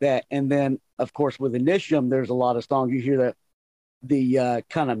incorporate that. And then, of course, with Initium, there's a lot of songs you hear the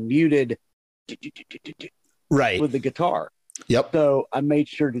kind of muted with the guitar. Yep. So I made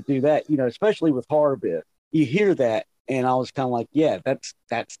sure to do that, especially with Harbit. You hear that, and I was kind of like, yeah, that's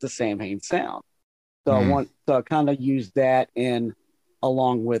the Samhain sound. So I kind of used that, and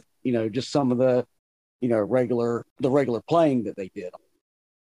along with, just some of the regular playing that they did.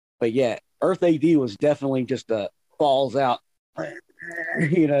 But yeah, Earth AD was definitely just a falls out.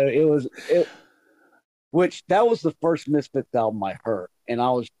 Which that was the first Misfits album I heard, and I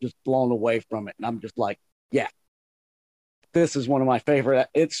was just blown away from it. And I'm just like, yeah, this is one of my favorite.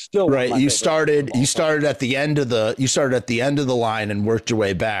 It's still right. You started at the end of the line and worked your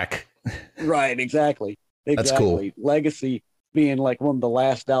way back. Right. Exactly. That's cool. Legacy being like one of the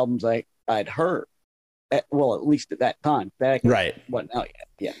last albums I'd heard. At least at that time. Right. What now?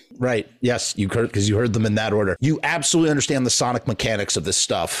 Yeah. Right. Yes, you heard them in that order. You absolutely understand the sonic mechanics of this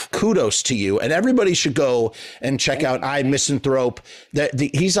stuff. Kudos to you. And everybody should go and check out I Misanthrope.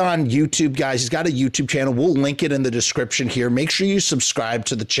 He's on YouTube, guys. He's got a YouTube channel. We'll link it in the description here. Make sure you subscribe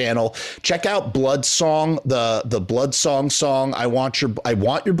to the channel. Check out Blood Song, the Blood song. I want your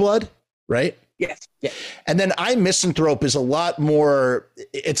blood. Right. Yes. Yeah. And then I Misanthrope is a lot more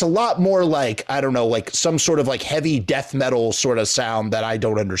like, I don't know, like some sort of like heavy death metal sort of sound that I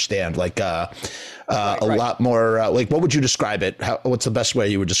don't understand. Like a lot more like, what would you describe it? What's the best way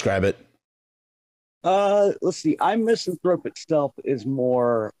you would describe it? Let's see. I Misanthrope itself is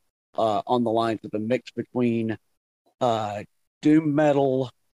more on the lines of a mix between doom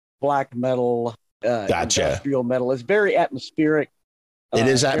metal, black metal, industrial metal. It's very atmospheric. It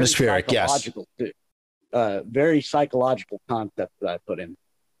is atmospheric, yes. Too. Very psychological concept that I put in.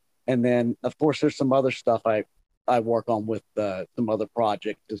 And then, of course, there's some other stuff I work on with some other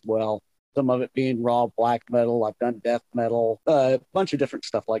projects as well. Some of it being raw black metal. I've done death metal, a bunch of different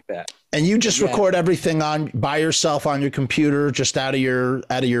stuff like that. And you just record everything by yourself on your computer, just out of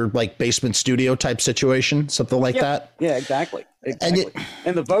your like basement studio type situation, something like that. Yeah, exactly. And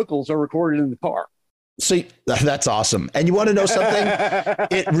the vocals are recorded in the car. So that's awesome. And you want to know something?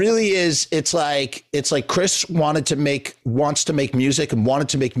 It really is. It's like Chris wants to make music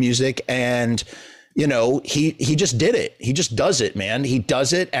and he just did it. He just does it, man. He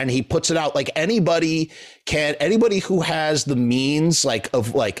does it and he puts it out. Like anybody who has the means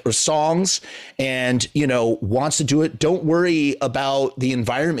or songs and, wants to do it. Don't worry about the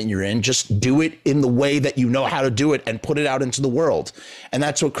environment you're in. Just do it in the way that you know how to do it and put it out into the world. And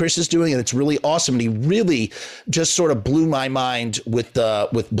that's what Chris is doing. And it's really awesome. And he really just sort of blew my mind with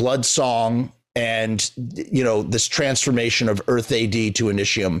Blood Song and this transformation of Earth AD to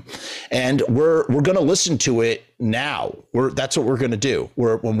Initium, and we're going to listen to it now. That's what we're going to do.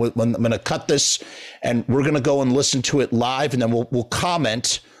 I'm going to cut this, and we're going to go and listen to it live, and then we'll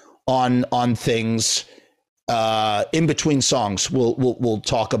comment on things in between songs. We'll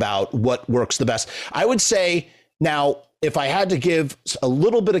talk about what works the best. I would say now, if I had to give a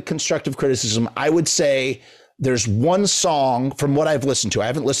little bit of constructive criticism, I would say there's one song from what I've listened to. I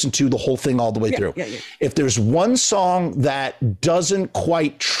haven't listened to the whole thing all the way through. Yeah. If there's one song that doesn't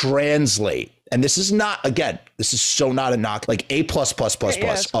quite translate, and this is so not a knock, like A++++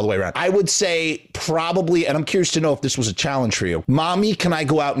 all the way around. I would say probably, and I'm curious to know if this was a challenge for you. Mommy, Can I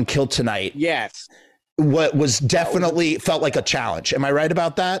Go Out and Kill Tonight? Yes. What was definitely felt like a challenge. Am I right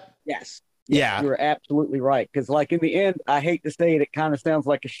about that? Yes. Yeah, you're absolutely right. Because, like in the end, I hate to say it, it kind of sounds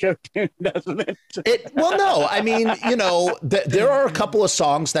like a show tune, doesn't it? Well, no. I mean, there are a couple of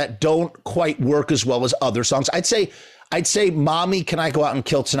songs that don't quite work as well as other songs. I'd say "Mommy, Can I Go Out and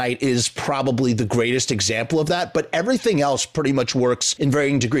Kill Tonight" is probably the greatest example of that. But everything else pretty much works in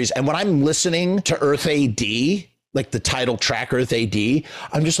varying degrees. And when I'm listening to Earth AD, like the title track Earth AD,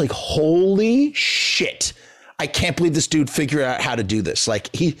 I'm just like, holy shit. I can't believe this dude figured out how to do this.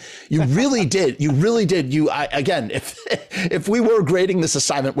 Like you really did. You really did. Again, if we were grading this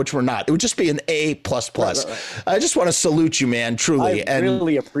assignment, which we're not, it would just be an A++. Right. I just want to salute you, man, truly. I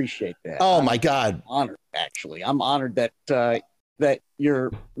really appreciate that. Oh my God. I'm honored, actually. I'm honored that, that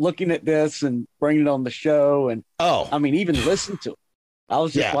you're looking at this and bringing it on the show. And I mean, even listen to it. I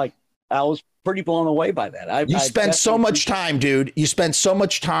was just I was pretty blown away by that. You spent so much time, dude. You spent so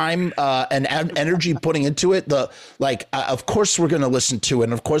much time and energy putting into it. Of course we're going to listen to it.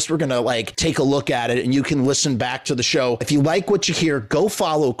 And of course we're going to take a look at it, and you can listen back to the show. If you like what you hear, go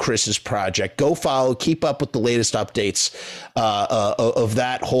follow Chris's project. Go follow, keep up with the latest updates of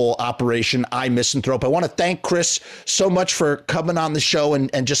that whole operation, iMisanthrope. I want to thank Chris so much for coming on the show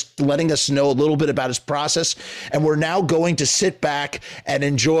and just letting us know a little bit about his process. And we're now going to sit back and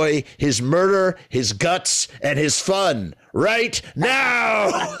enjoy his murder, his guts, and his fun right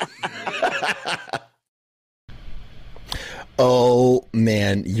now. Oh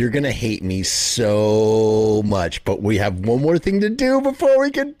man, you're gonna hate me so much, but we have one more thing to do before we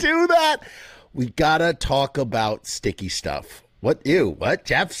can do that. We gotta talk about sticky stuff. What?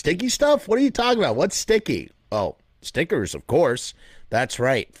 Jeff? Sticky stuff? What are you talking about? What's sticky? Oh, stickers, of course. That's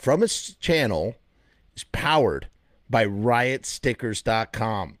right. Frumous channel is powered by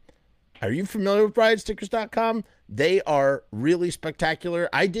riotstickers.com. Are you familiar with riotstickers.com? They are really spectacular.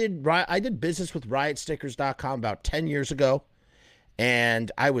 I did business with riotstickers.com about 10 years ago,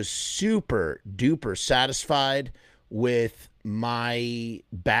 and I was super duper satisfied with my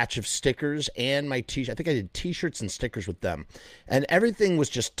batch of stickers and my t-shirt. I think I did t-shirts and stickers with them, and everything was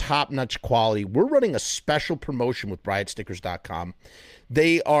just top-notch quality. We're running a special promotion with riotstickers.com.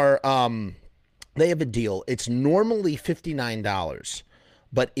 They have a deal. It's normally $59.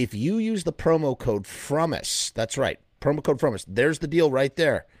 But if you use the promo code FRUMUS, that's right, promo code FRUMUS, there's the deal right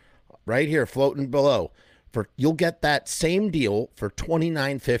there, right here, floating below. You'll get that same deal for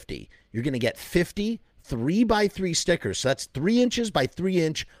 $29.50. You're going to get 50 3x3 stickers. So that's 3 inches by 3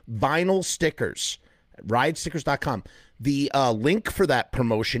 inch vinyl stickers at riotstickers.com. The link for that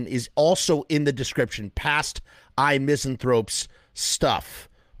promotion is also in the description, past iMisanthrope's stuff.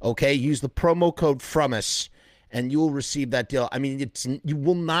 Okay, use the promo code FRUMUS, and you will receive that deal. I mean, you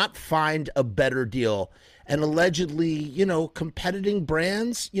will not find a better deal. And allegedly, competing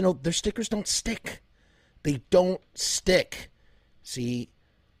brands, their stickers don't stick. They don't stick. See,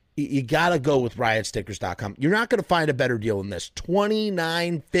 you got to go with riotstickers.com. You're not going to find a better deal than this.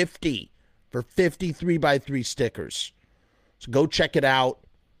 $29.50 for 50 3x3 stickers. So go check it out.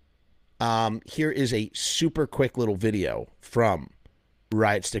 Here is a super quick little video from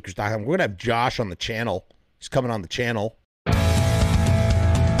riotstickers.com. We're going to have Josh on the channel. He's coming on the channel.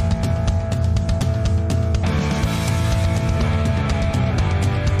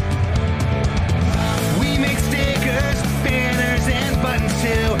 We make stickers, banners, and buttons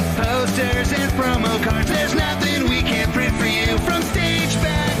too. Posters and promo cards. There's nothing we can't print for you. From stage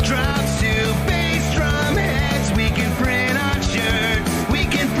backdrops to bass drum heads. We can print on shirts. We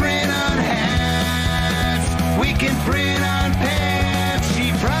can print on hats. We can print on pants.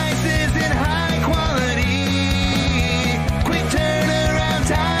 Cheap prices and high quality. Turnaround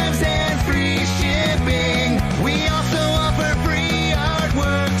times and free shipping. We also offer free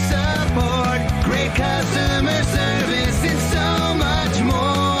artwork support, great customer service, and so much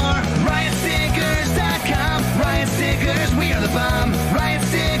more. RiotStickers.com, Riot Stickers, we are the bomb.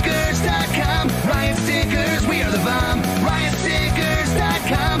 RiotStickers.com, Riot Stickers, we are the bomb.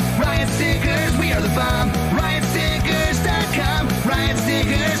 RiotStickers.com, Riot Stickers, we are the bomb. RiotStickers.com, Riot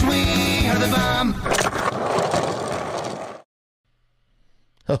Stickers, we are the bomb.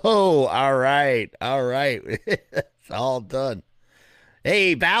 Oh, all right. It's all done.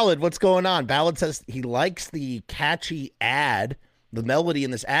 Hey, Ballad, what's going on? Ballad says he likes the catchy ad. The melody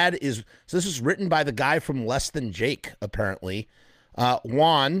in this ad is, so this is written by the guy from Less Than Jake, apparently.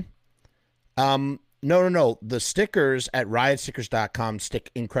 Juan, no. The stickers at riotstickers.com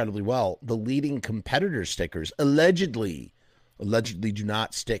stick incredibly well. The leading competitor stickers allegedly do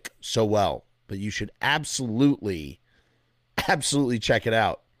not stick so well, but you should absolutely check it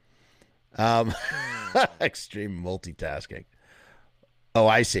out. Extreme multitasking. Oh,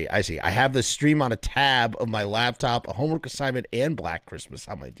 I see. I have the stream on a tab of my laptop, a homework assignment, and Black Christmas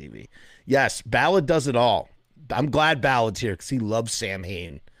on my TV. Yes, Ballad does it all. I'm glad Ballad's here because he loves Sam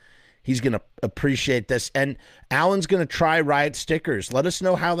Hain. He's going to appreciate this. And Alan's going to try Riot stickers. Let us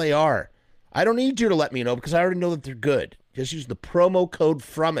know how they are. I don't need you to let me know because I already know that they're good. Just use the promo code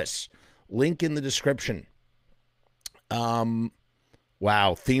FRUMUS. Link in the description.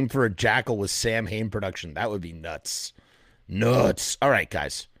 Wow, theme for a Jackal with Sam Hain production. That would be nuts. All right,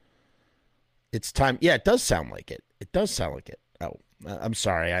 guys. It's time. Yeah, it does sound like it. It does sound like it. Oh, I'm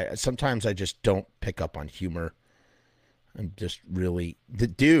sorry. Sometimes I just don't pick up on humor. I'm just really the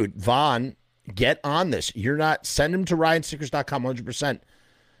dude, Vaughn, get on this. You're not, send him to RyanStickers.com 100%.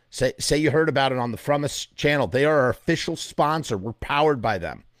 Say you heard about it on the From Us channel. They are our official sponsor. We're powered by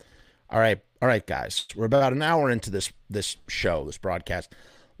them. All right, guys. We're about an hour into this show, this broadcast.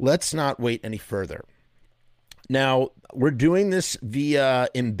 Let's not wait any further. Now, we're doing this via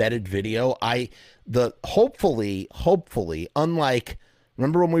embedded video. Hopefully, unlike,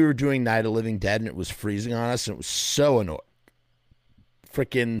 remember when we were doing Night of the Living Dead and it was freezing on us and it was so annoying.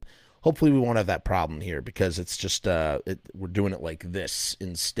 Hopefully we won't have that problem here because it's just, we're doing it like this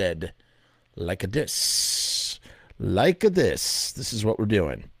instead. Like a this. This is what we're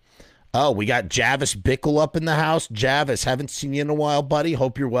doing. Oh, we got Javis Bickle up in the house. Javis, haven't seen you in a while, buddy.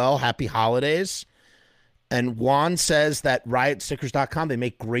 Hope you're well. Happy holidays. And Juan says that riotstickers.com, they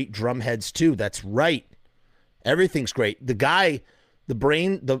make great drum heads too. That's right. Everything's great. The guy, the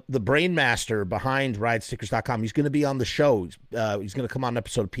brain master behind riotstickers.com, he's going to be on the show. He's going to come on an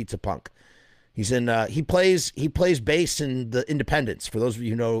episode of Pizza Punk. He's in he plays bass in the Independents. For those of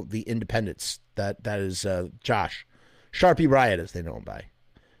you who know the Independents, that is Josh. Sharpie Riot, as they know him by.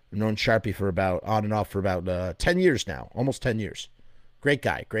 I've known Sharpie for on and off for about 10 years now, almost 10 years. Great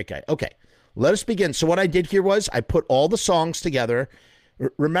guy. Okay, let us begin. So what I did here was I put all the songs together.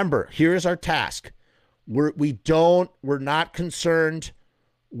 Remember, here is our task. We're not concerned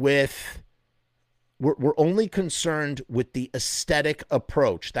with, we're only concerned with the aesthetic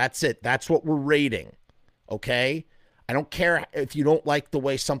approach. That's it. That's what we're rating. Okay? I don't care if you don't like the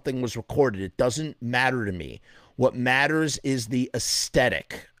way something was recorded. It doesn't matter to me. What matters is the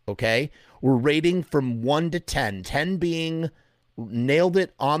aesthetic. Okay? We're rating from 1 to 10. 10 being nailed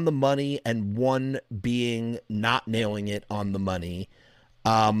it on the money and 1 being not nailing it on the money.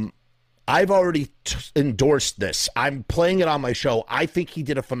 I've already endorsed this. I'm playing it on my show. I think he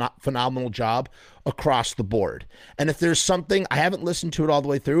did a phenomenal job across the board. And if there's something, I haven't listened to it all the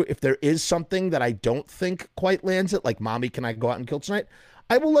way through. If there is something that I don't think quite lands it, like Mommy, Can I Go Out and Kill Tonight?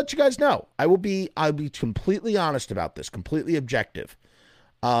 I will let you guys know. I'll be completely honest about this, completely objective.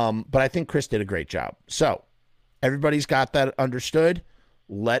 But I think Chris did a great job. So everybody's got that understood.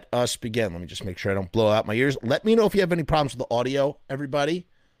 Let us begin. Let me just make sure I don't blow out my ears. Let me know if you have any problems with the audio, everybody.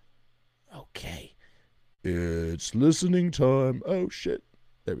 Okay. It's listening time. Oh, shit.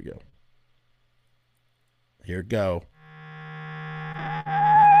 There we go. Here we go.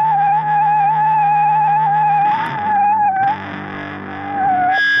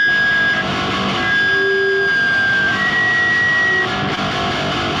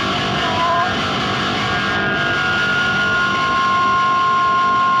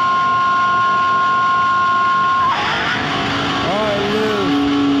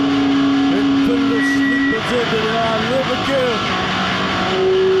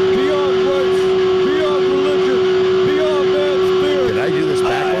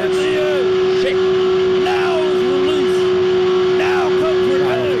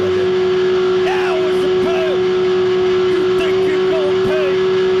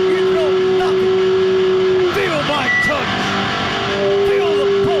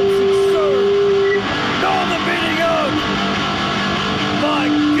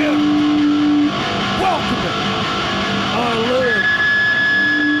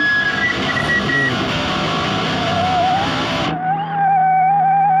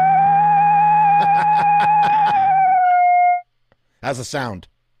 How's the sound?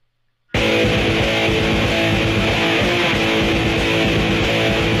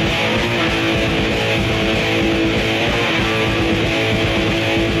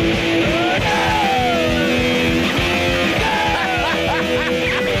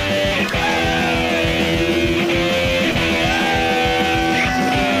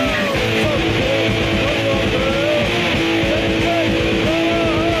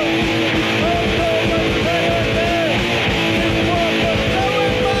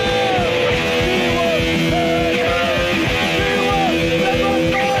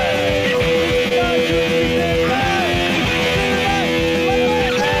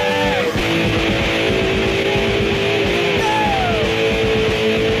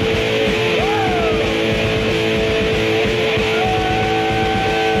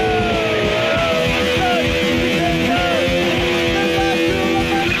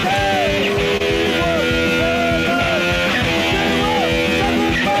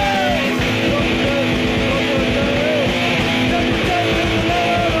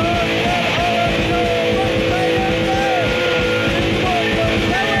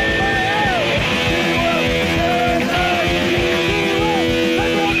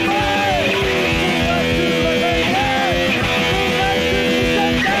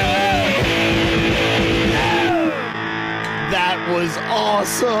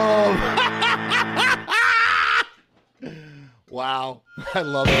 Wow. I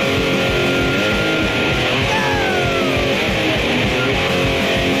love it.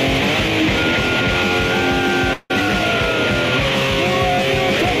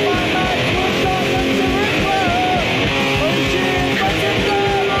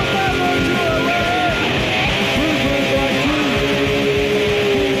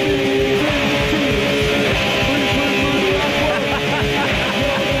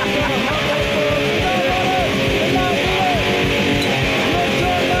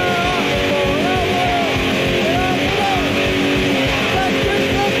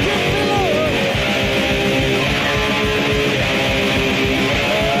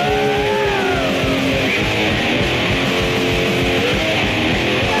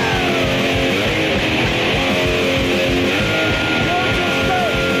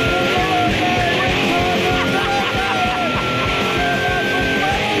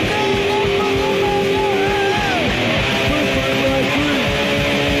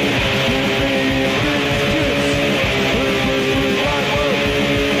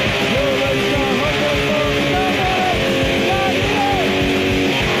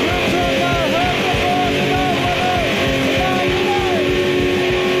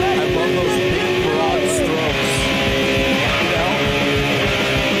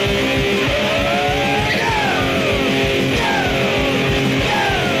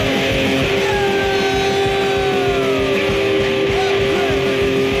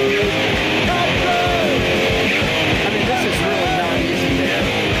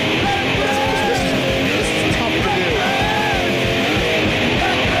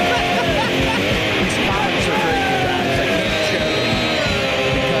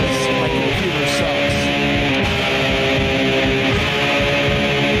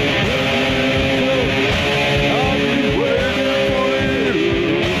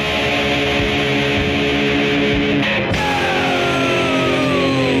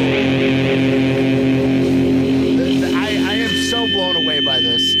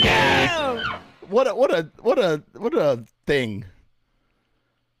 What a thing.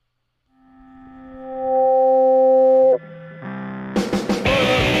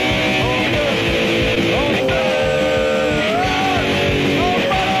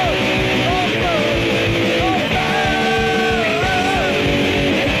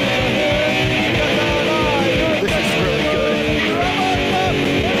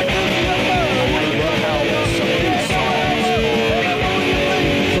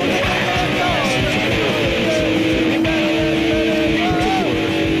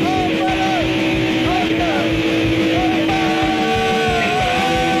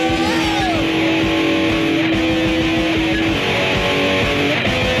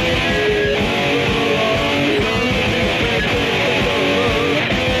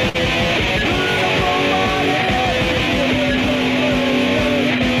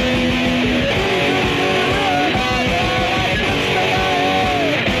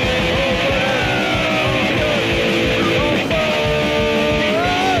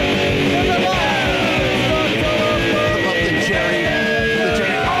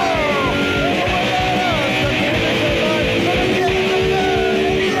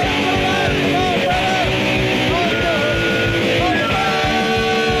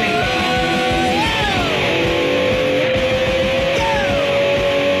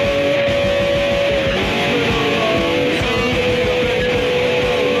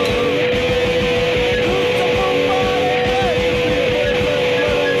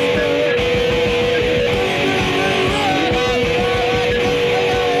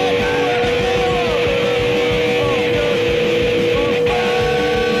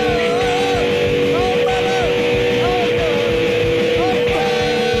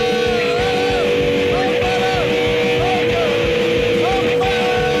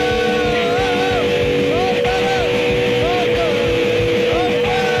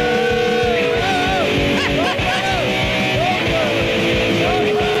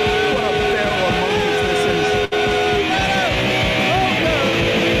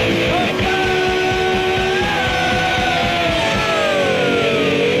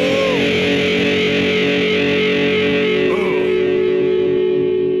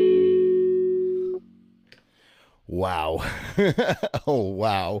 Wow. Oh,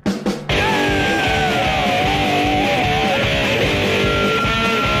 wow.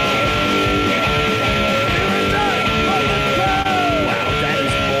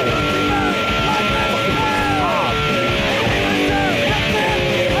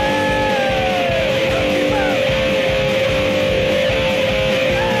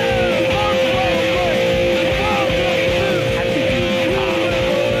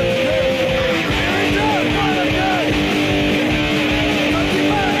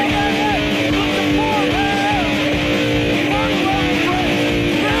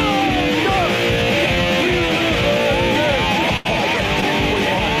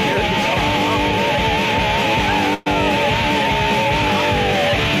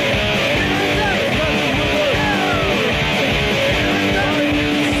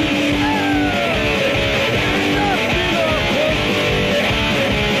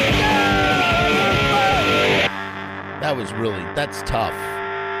 That's tough.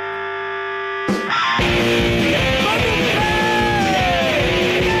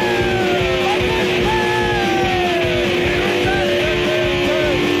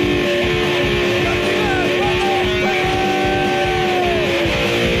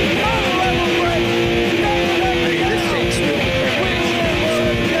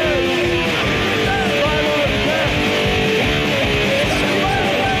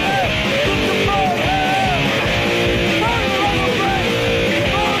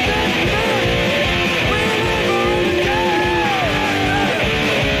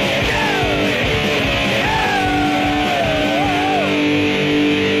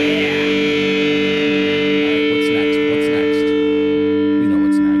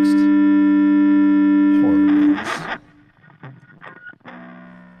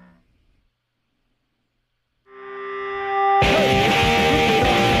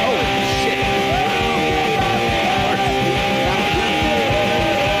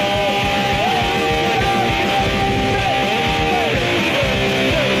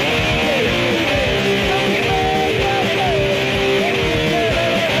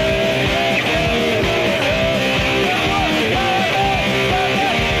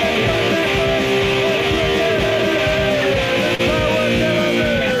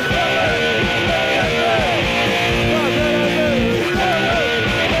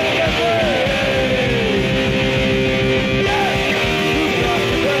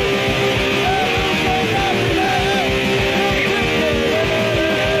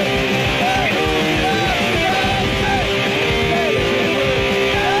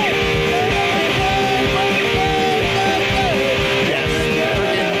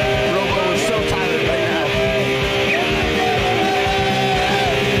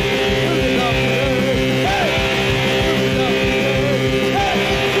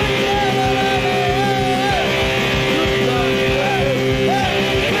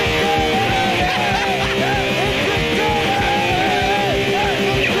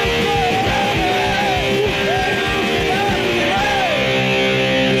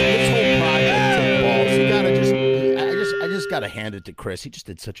 Got to hand it to Chris. He just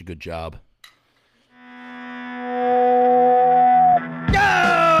did such a good job.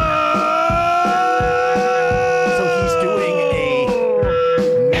 So he's doing a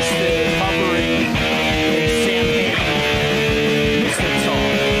Misfit covering a Sam Hammond Misfit song.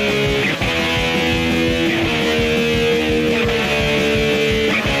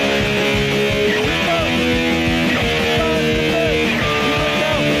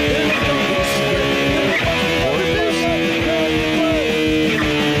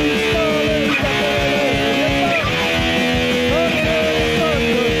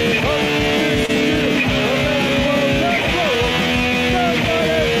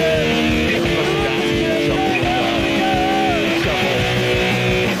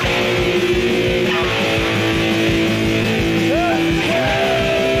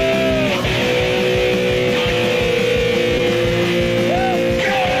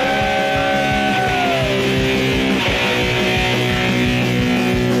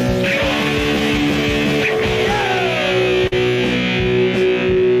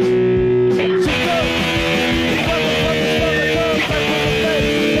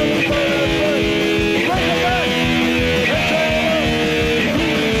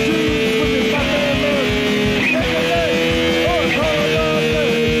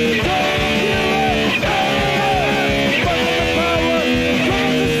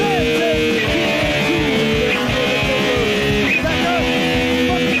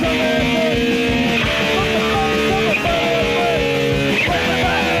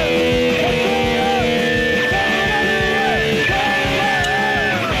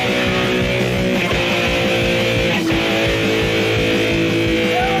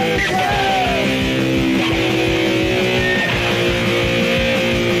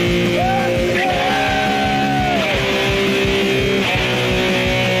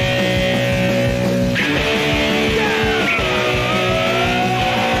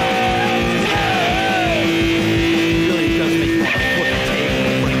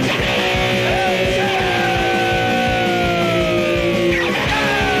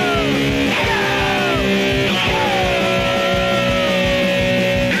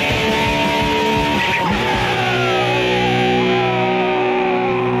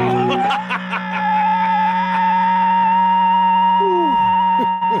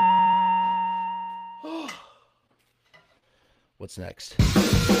 What's next? See,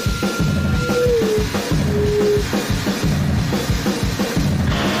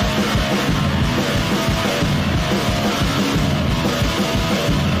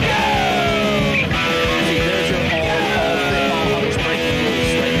 there's your all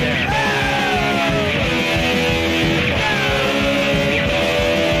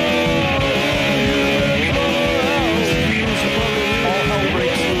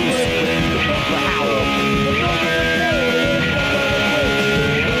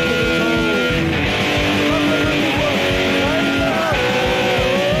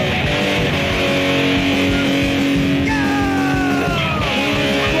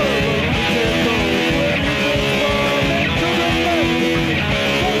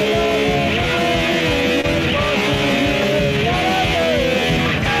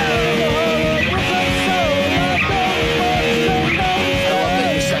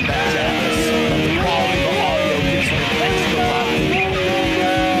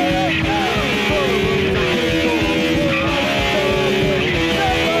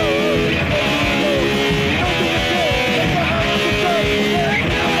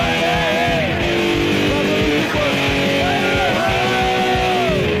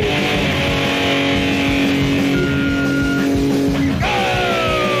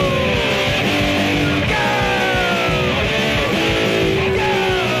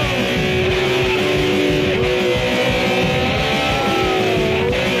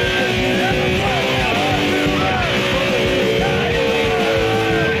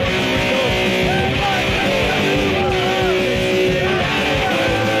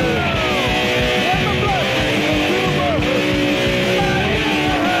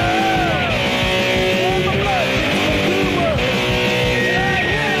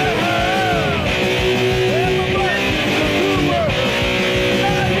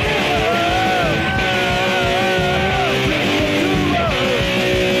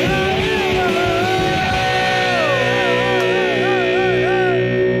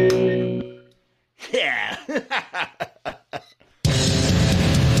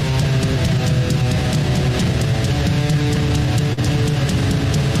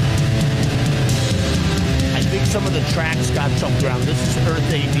tracks got jumped around. This is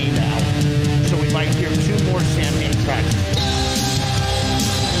Earth AD now. So we might hear 2 more Champagne tracks.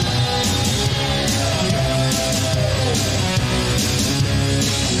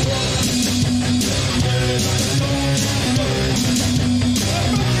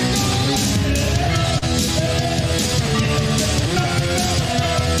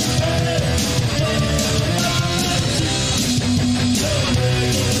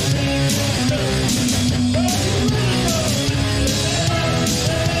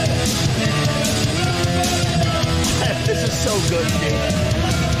 This is so good, dude.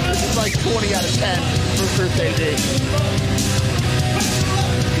 This is like 20 out of 10 for Earth AD.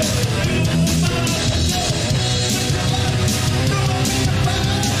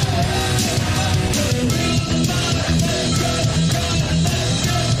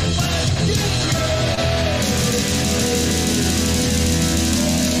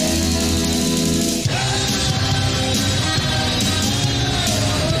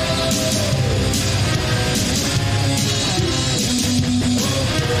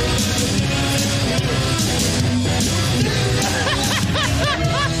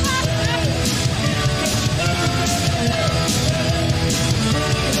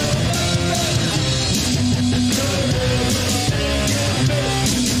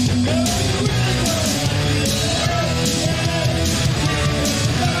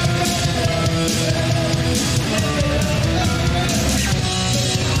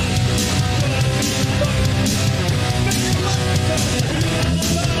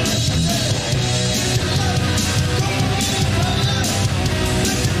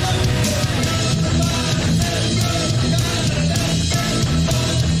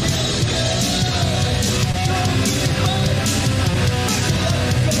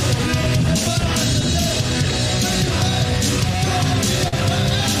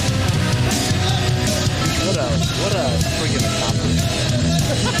 What a friggin' I'm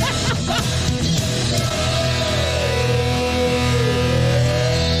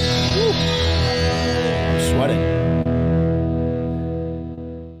sweating.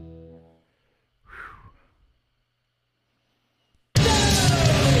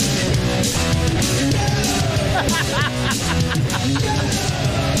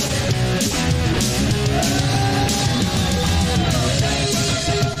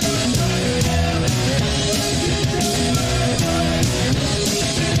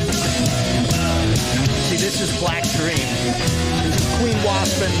 See, this is Black Dream. This is Queen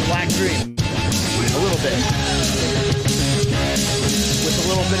Wasp and Black Dream. A little bit. With a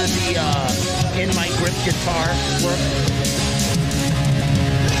little bit of the In My Grip guitar work.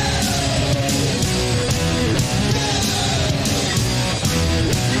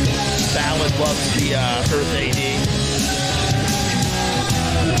 Ballad loves the Earth AD.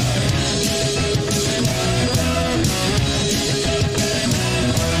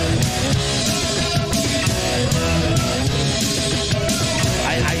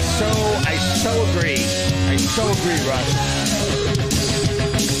 I so agree, Russ.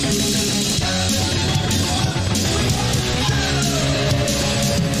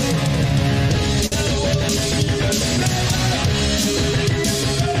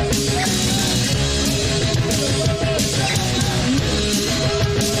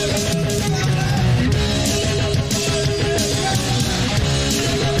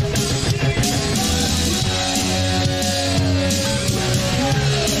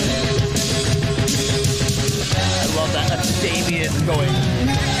 Going,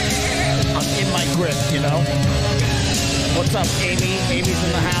 I'm in my grip, you know? What's up, Amy? Amy's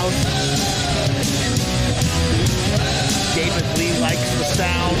in the house. David Lee likes the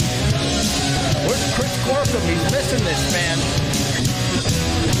sound. Where's Chris Corkum? He's missing this, man.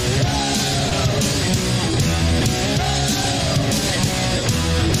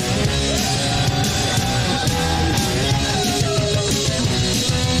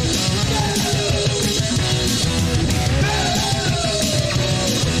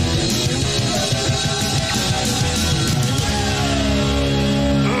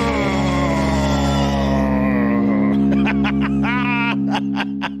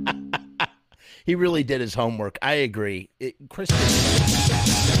 He really did his homework. I agree. Chris.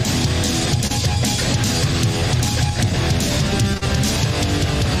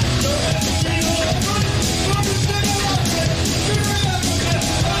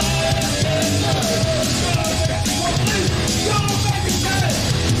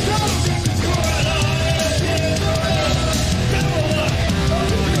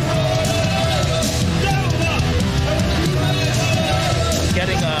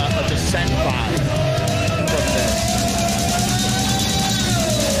 Getting a Descent vibe from this.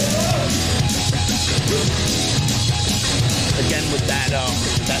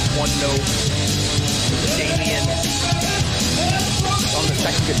 that one note with Damien on the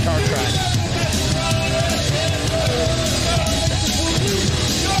second guitar track.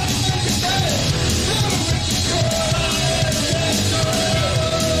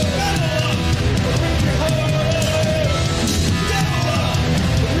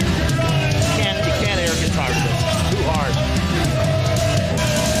 You can't air guitar to this. It's too hard.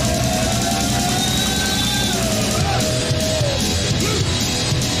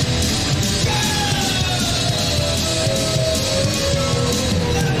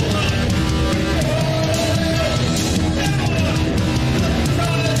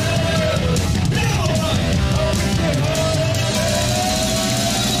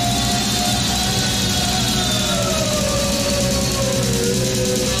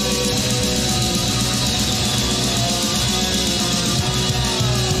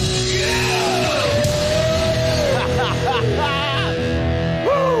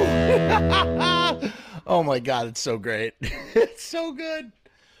 Oh my God, it's so great. It's so good.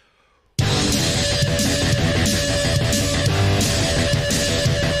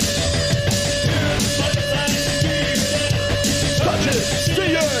 Touch it, see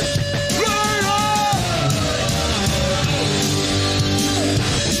it.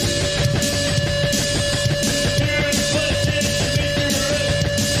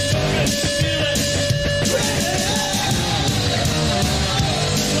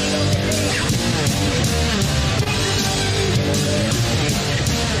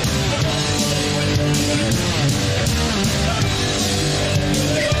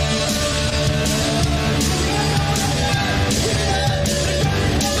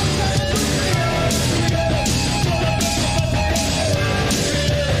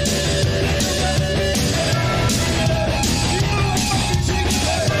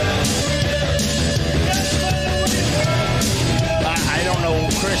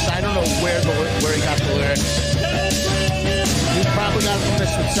 Where he got the lyrics. He probably got it from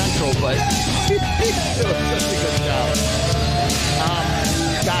Mystic Central, but he did such a good job.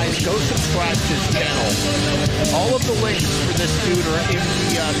 Guys, go subscribe to his channel. All of the links for this dude are in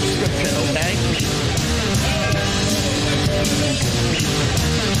the description, okay?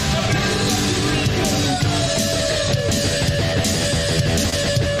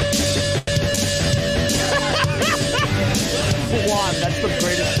 Juan, that's the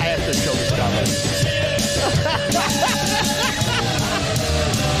greatest after show discovery.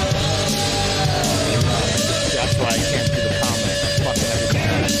 That's why I can't do the comments. Fucking everything.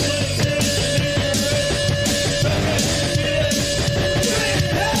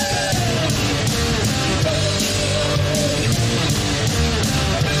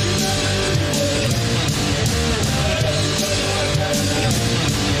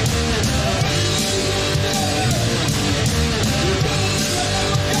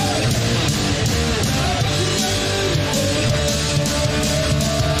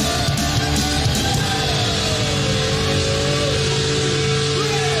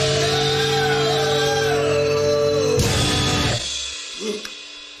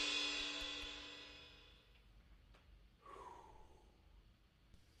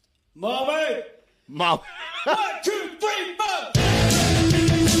 Mommy! Mom. 1, 2, 3, 4!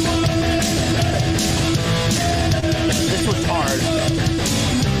 This was hard.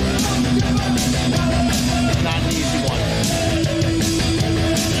 Not an easy one.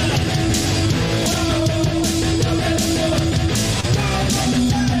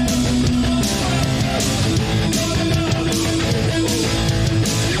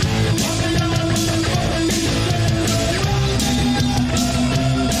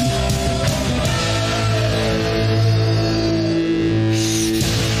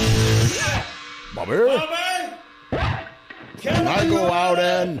 Can I go out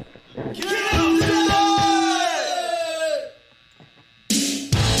and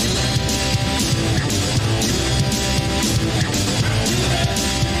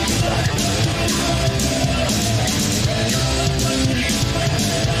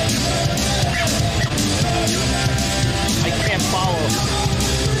I can't follow.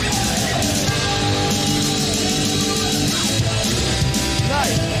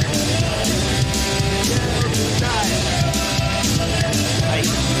 Nice.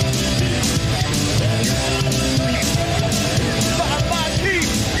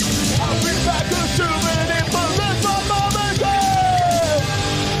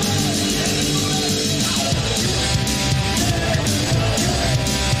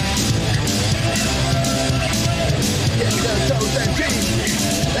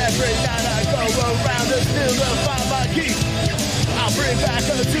 Every night I go around and still to find my key. I'll bring back a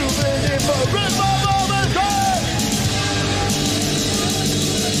souvenir for my mama's heart.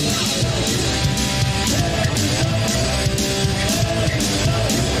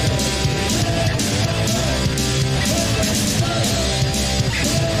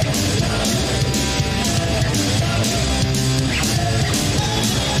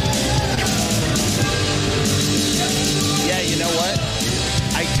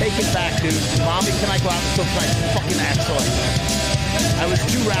 take it back, dude. Mommy, can I go out until tonight? Fucking excellent. I was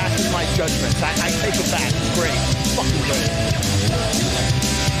too rash in my judgments. I take it back. It's great. Fucking great.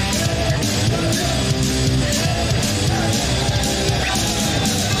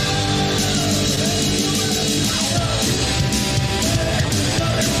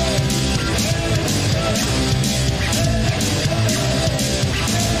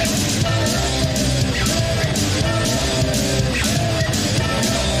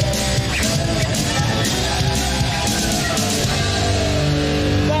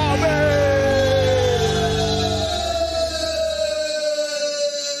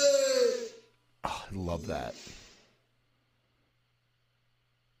 Love that.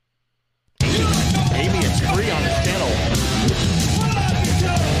 Amy, it's free on this channel.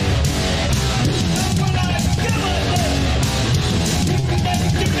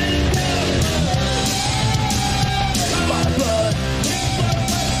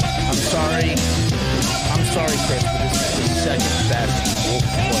 I'm sorry, Chris, but this is the second best Wolf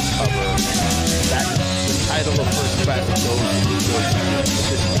Blood cover. That the title of First Class goes to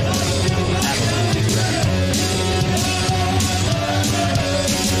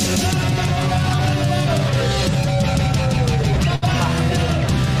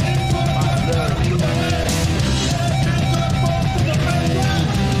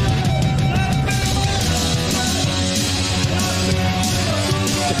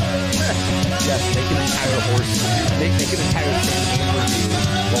yes, make an entire horse. Make an entire thing review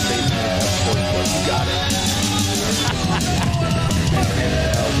while they horse book. You got it. And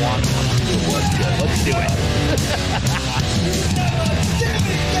Juan wants to do a blood show. Let's do it.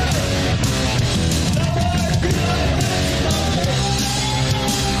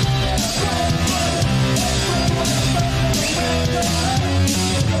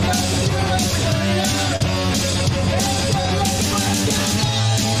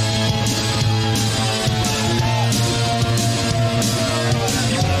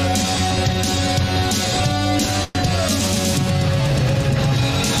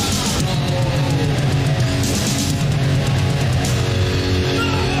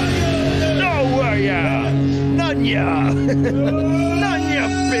 None ya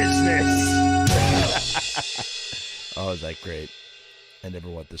business. Oh, is that great? I never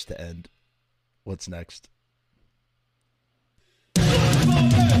want this to end. What's next?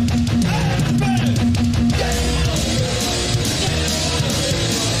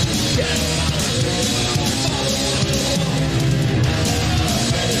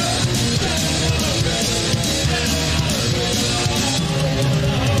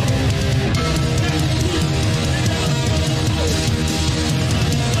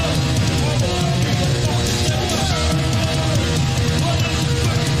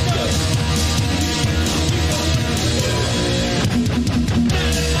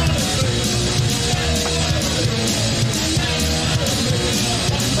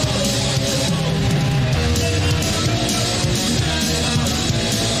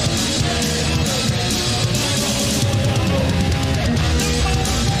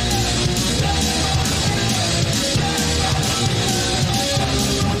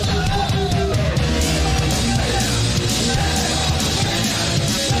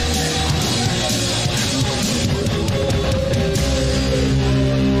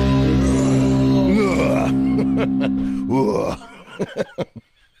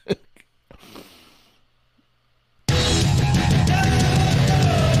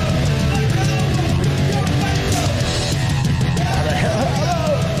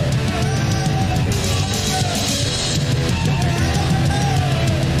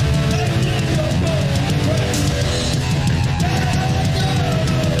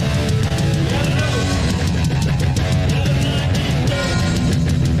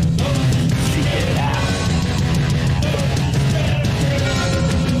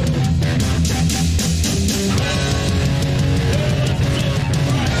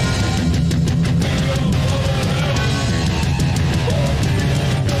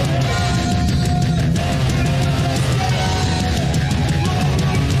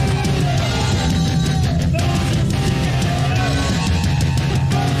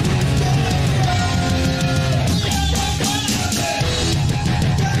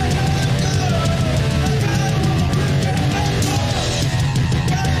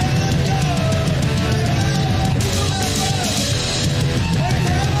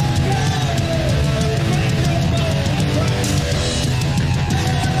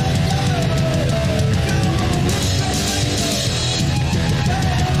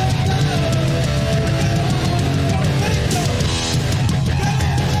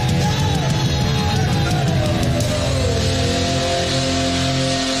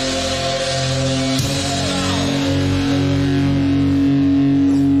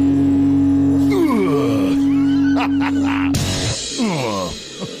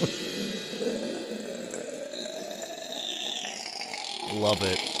 Love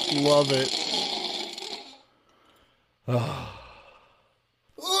it. Love it.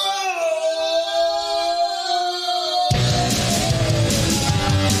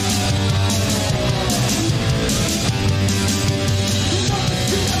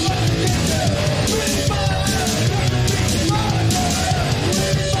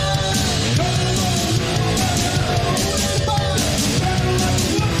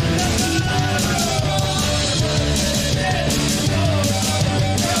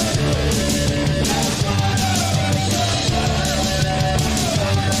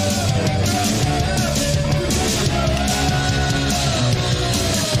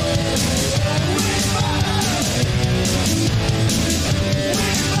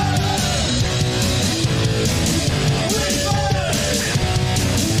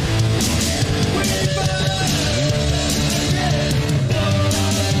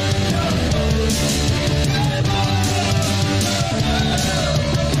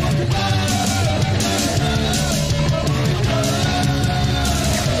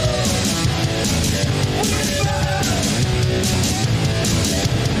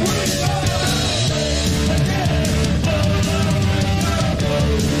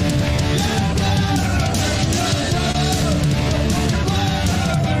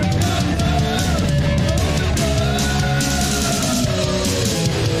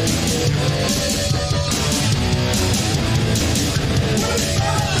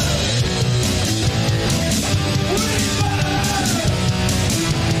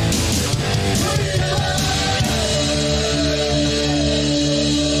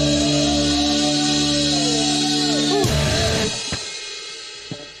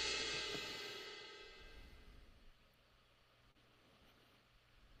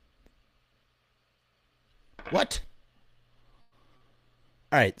 What?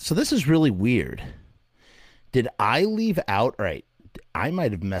 All right, so this is really weird. Did I leave out? All right, I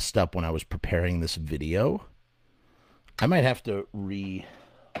might have messed up when I was preparing this video. I might have to Hold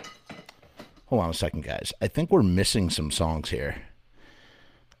on a second, guys. I think we're missing some songs here.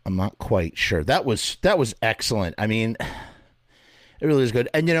 I'm not quite sure. That was excellent. I mean, it really is good.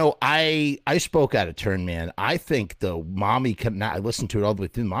 And, you know, I spoke out of turn, man. I think the Mommy Can I listened to it all the way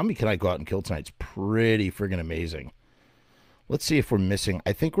through. Mommy Can I Go Out and Kill Tonight's pretty friggin' amazing. Let's see if we're missing.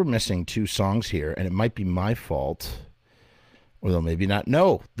 I think we're missing 2 songs here, and it might be my fault. Or maybe not.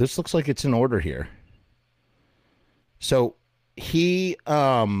 No, this looks like it's in order here. So he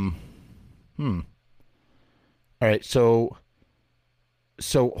all right, so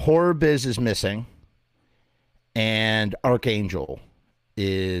Horror Biz is missing, and Archangel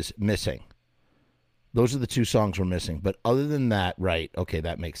is missing. Those are the 2 songs we're missing. But other than that, right, okay,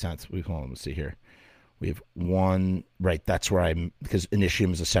 that makes sense. Hold on, let's see here. We have one, right, that's where because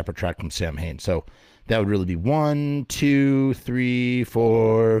Initium is a separate track from Samhain. So that would really be 1, 2, 3,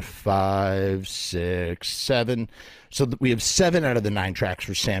 4, 5, 6, 7. So we have 7 out of the 9 tracks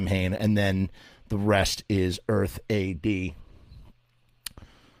for Samhain, and then the rest is Earth AD.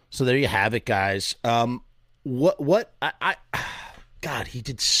 So there you have it, guys. God, he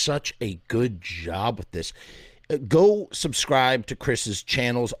did such a good job with this. Go subscribe to Chris's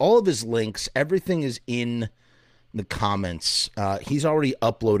channels. All of his links, everything is in the comments. He's already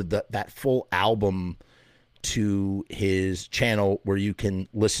uploaded that full album to his channel where you can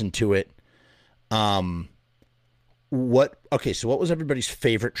listen to it. So what was everybody's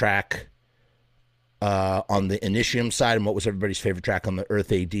favorite track on the Initium side, and what was everybody's favorite track on the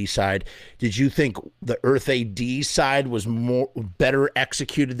Earth AD side? Did you think the Earth AD side was better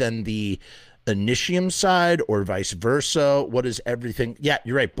executed than the Initium side, or vice versa? What is everything? Yeah,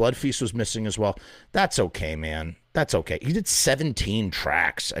 you're right. Blood Feast was missing as well. That's okay, man. That's okay. He did 17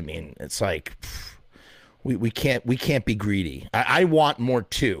 tracks. I mean, it's like we can't be greedy. I want more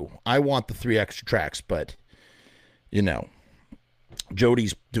too. I want the 3 extra tracks, but you know,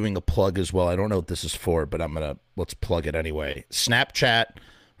 Jody's doing a plug as well. I don't know what this is for, but let's plug it anyway. Snapchat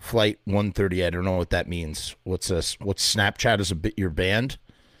Flight 138. I don't know what that means. What's this? What's Snapchat is your band?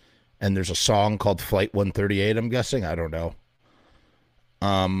 And there's a song called Flight 138, I'm guessing. I don't know.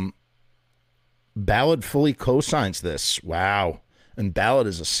 Ballad fully co-signs this. Wow. And Ballad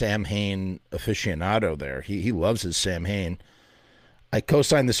is a Samhain aficionado there. He loves his Samhain. I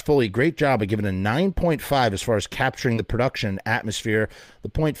co-signed this fully. Great job. I give it a 9.5 as far as capturing the production atmosphere. The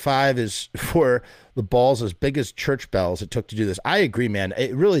 0.5 is for the balls as big as church bells it took to do this. I agree, man.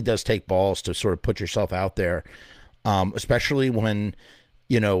 It really does take balls to sort of put yourself out there, especially when,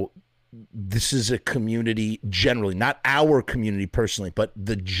 you know, this is a community generally, not our community personally, but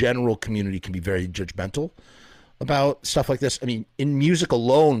the general community can be very judgmental about stuff like this. I mean, in music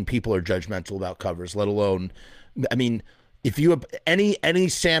alone, people are judgmental about covers, let alone, I mean, If you have any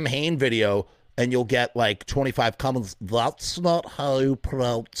Sam Hain video, and you'll get like 25 comments, that's not how you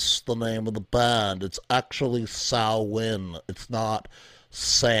pronounce the name of the band. It's actually Samhain. It's not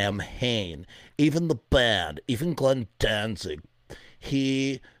Sam Hain. Even the band, even Glenn Danzig,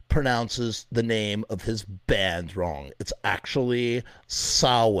 he pronounces the name of his band wrong. It's actually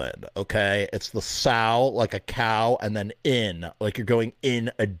Samhain, okay? It's the sow, like a cow, and then in, like you're going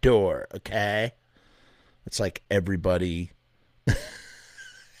in a door, okay? It's like everybody...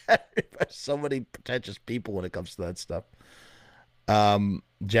 So many pretentious people when it comes to that stuff.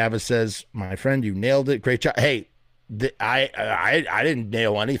 Java says, my friend, you nailed it. Great job. Hey, I didn't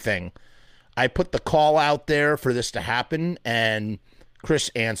nail anything. I put the call out there for this to happen, and Chris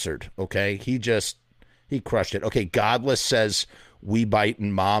answered. Okay. He crushed it. Okay. Godless says, we bite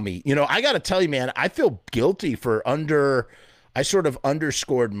and mommy. You know, I got to tell you, man, I feel guilty for I sort of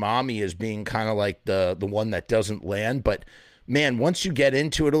underscored mommy as being kind of like the one that doesn't land, but man, once you get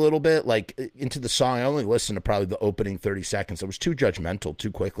into it a little bit, like into the song, I only listened to probably the opening 30 seconds. I was too judgmental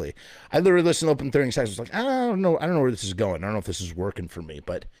too quickly. I literally listened to open 30 seconds. I was like, I don't know where this is going. I don't know if this is working for me,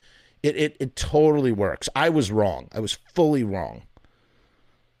 but it totally works. I was wrong. I was fully wrong.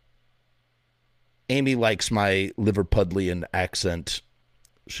 Amy likes my Liverpudlian accent.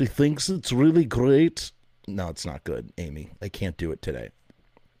 She thinks it's really great. No, it's not good, Amy. I can't do it today.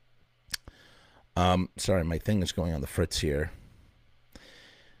 Sorry, my thing is going on the fritz here.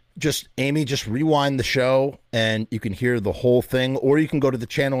 Amy, just rewind the show and you can hear the whole thing, or you can go to the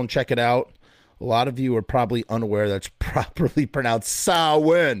channel and check it out. A lot of you are probably unaware that's properly pronounced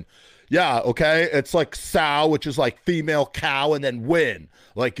Samhain. Yeah, okay? It's like sow, which is like female cow, and then win.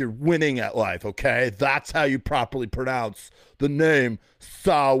 Like you're winning at life, okay? That's how you properly pronounce the name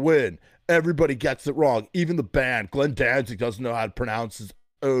Samhain. Everybody gets it wrong. Even the band. Glenn Danzig doesn't know how to pronounce his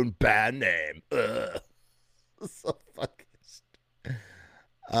own band name. Ugh. So fucking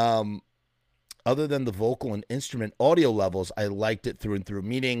other than the vocal and instrument audio levels, I liked it through and through.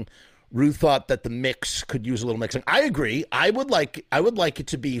 Meaning, Rue thought that the mix could use a little mixing. I agree. I would like it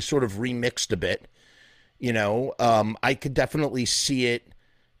to be sort of remixed a bit. You know, I could definitely see it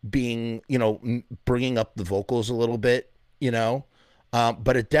being, you know, bringing up the vocals a little bit. You know,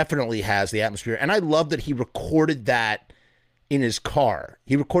 but it definitely has the atmosphere, and I love that he recorded that in his car.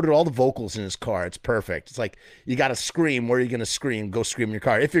 He recorded all the vocals in his car. It's perfect. It's like, you got to scream. Where are you going to scream? Go scream in your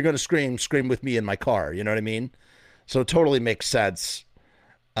car. If you're going to scream with me in my car. You know what I mean? So it totally makes sense.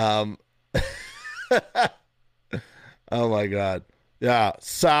 Oh my God. Yeah.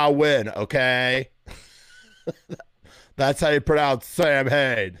 Samhain. Okay. That's how you pronounce Sam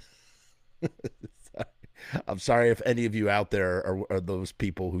Hain. I'm sorry if any of you out there are those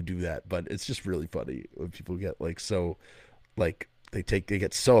people who do that, but it's just really funny when people get like so, like they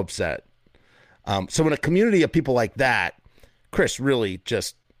get so upset. So in a community of people like that, Chris really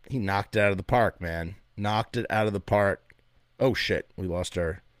he knocked it out of the park, man. Knocked it out of the park. Oh shit, we lost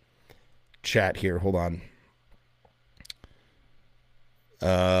our chat here. Hold on.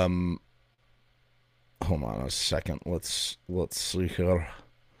 Hold on a second. Let's see here.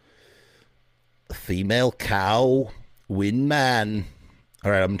 Female cow, win man.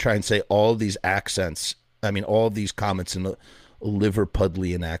 All right, I'm trying to say all of these accents. I mean, all of these comments in a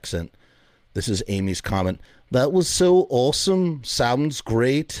Liverpudlian accent. This is Amy's comment. That was so awesome. Sounds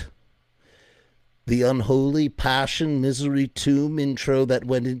great. The Unholy Passion Misery Tomb intro that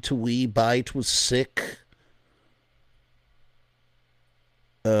went into We Bite was sick.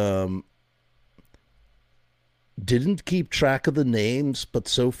 Didn't keep track of the names, but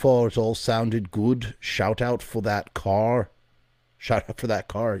so far it all sounded good. Shout out for that car. Shout out for that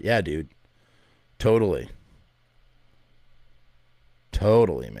car. Yeah, dude. Totally.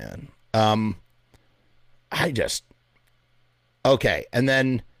 Totally, man. Okay. And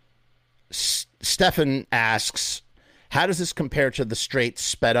then Stefan asks, how does this compare to the straight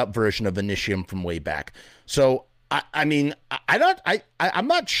sped up version of Initium from way back? So, I'm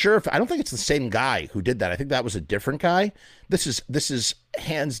not sure I don't think it's the same guy who did that. I think that was a different guy. This is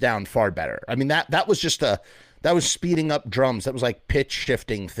hands down far better. I mean, that was just that was speeding up drums. That was like pitch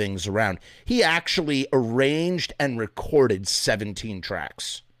shifting things around. He actually arranged and recorded 17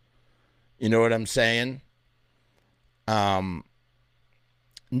 tracks. You know what I'm saying? Yeah,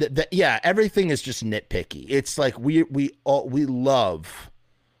 everything is just nitpicky. It's like we love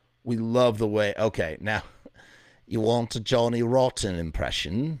the way. Okay, now you want a Johnny Rotten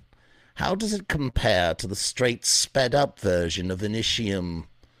impression? How does it compare to the straight sped up version of Initium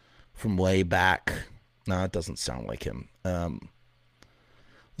from way back? No, it doesn't sound like him.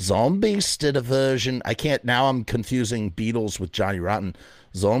 Zombies did a version. I can't, now I'm confusing Beatles with Johnny Rotten.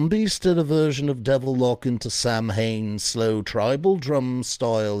 Zombies did a version of Devil Lock into Sam Hain's slow tribal drum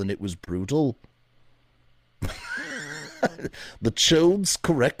style, and it was brutal. The Chodes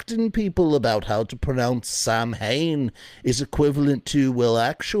correcting people about how to pronounce Sam Hain is equivalent to, well,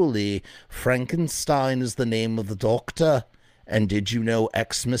 actually, Frankenstein is the name of the doctor. And did you know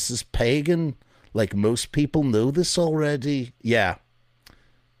Xmas is pagan? Like most people know this already. Yeah.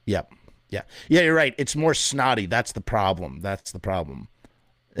 Yep. Yeah. Yeah, you're right. It's more snotty. That's the problem. That's the problem.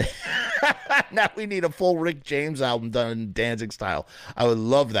 Now we need a full Rick James album done in Danzig style. I would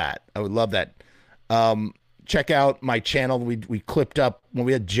love that. I would love that. Check out my channel. We clipped up when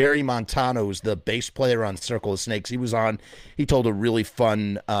we had Jerry Montano, who's the bass player on Circle of Snakes. He was on. He told a really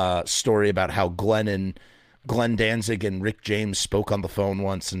fun story about how Glenn Danzig and Rick James spoke on the phone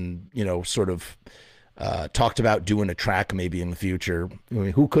once, and sort of talked about doing a track maybe in the future. I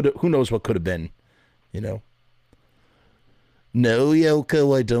mean, who knows what could have been, No,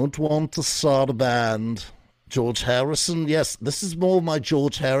 Yoko, I don't want to start a band. George Harrison, yes, this is more my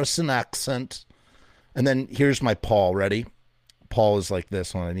George Harrison accent. And then here's my Paul. Ready? Paul is like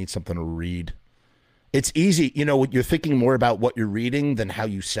this when I need something to read. It's easy. You're thinking more about what you're reading than how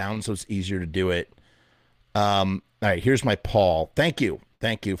you sound, so it's easier to do it. All right, here's my Paul. Thank you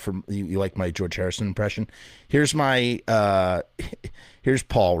for you like my George Harrison impression. Here's my here's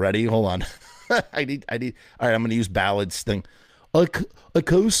Paul. Ready? Hold on. I need. All right, I'm going to use ballads thing. I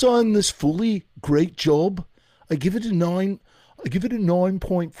co-sign this fully. Great job. I give it a 9. I give it a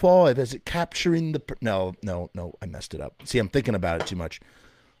 9.5 as it capturing the... No, I messed it up. See, I'm thinking about it too much.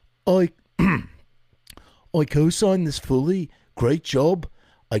 I co-sign this fully. Great job.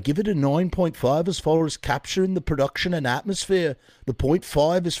 I give it a 9.5 as far as capturing the production and atmosphere. The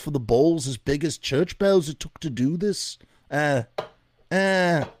 0.5 is for the balls as big as church bells it took to do this.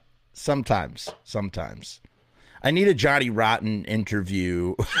 Sometimes. I need a Johnny Rotten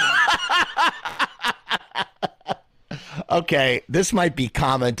interview. Okay, this might be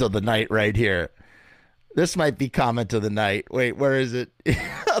comment of the night right here. This might be comment of the night. Wait, where is it?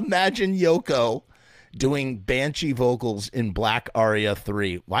 Imagine Yoko doing Banshee vocals in Black Aria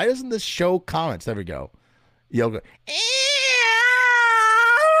 3. Why doesn't this show comments? There we go. Yoko.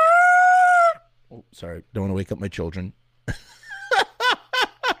 Oh, sorry. Don't want to wake up my children.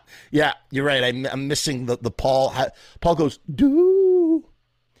 Yeah, you're right. I'm missing the Paul. Paul goes, do.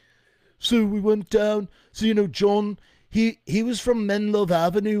 So we went down. So, John... He was from Menlove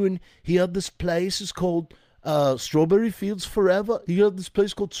Avenue, and he had this place. It's called Strawberry Fields Forever. He had this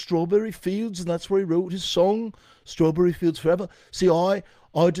place called Strawberry Fields, and that's where he wrote his song, Strawberry Fields Forever. See, I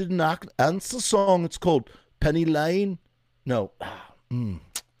did an answer song. It's called Penny Lane. No,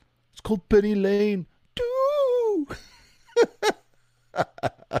 it's called Penny Lane. Do.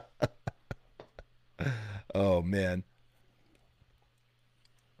 Oh man.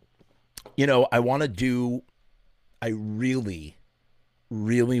 I really,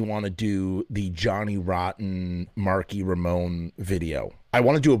 really want to do the Johnny Rotten Marky Ramone video. I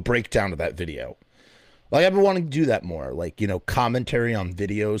want to do a breakdown of that video. Like, I've been wanting to do that more. Like, commentary on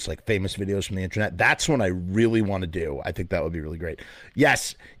videos, like famous videos from the internet. That's what I really want to do. I think that would be really great.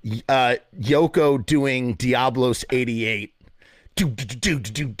 Yes, Yoko doing Diablos 88. Do.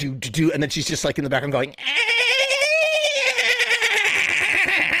 And then she's just like in the background going,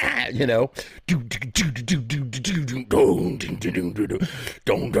 and then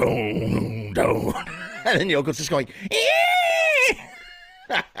Yoko's just going,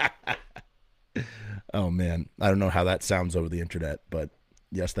 oh man, I don't know how that sounds over the internet, but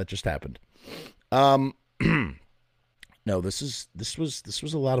yes, that just happened. No, this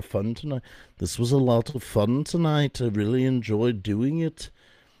was a lot of fun tonight. This was a lot of fun tonight. I really enjoyed doing it.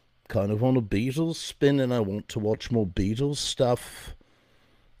 Kind of on a Beatles spin, and I want to watch more Beatles stuff.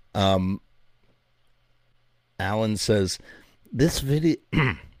 Alan says, this video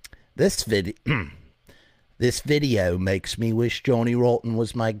makes me wish Johnny Rotten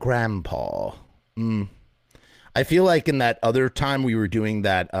was my grandpa. I feel like in that other time we were doing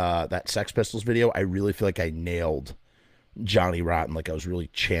that Sex Pistols video, I really feel like I nailed Johnny Rotten. Like I was really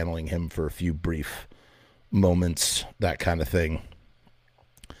channeling him for a few brief moments, that kind of thing.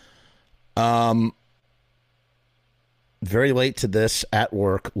 Very late to this at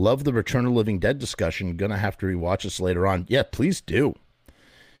work. Love the Return of the Living Dead discussion. Gonna have to rewatch this later on. Yeah, please do.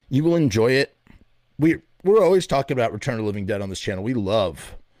 You will enjoy it. We're always talking about Return of the Living Dead on this channel. We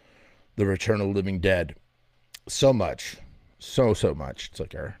love the Return of the Living Dead so much. So much. It's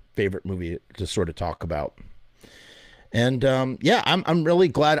like our favorite movie to sort of talk about. And yeah, I'm really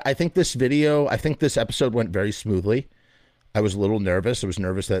glad. I think this episode went very smoothly. I was a little nervous. I was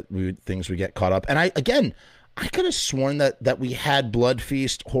nervous that things would get caught up. And I could have sworn that we had Blood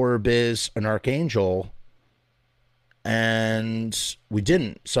Feast, Horror Biz, and Archangel, and we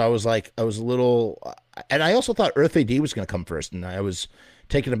didn't. So I was a little, and I also thought Earth AD was going to come first, and I was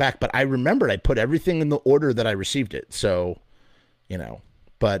taken aback. But I remembered I put everything in the order that I received it. So,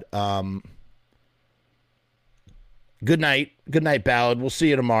 but good night, Ballad. We'll see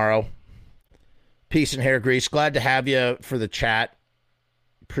you tomorrow. Peace and hair grease. Glad to have you for the chat.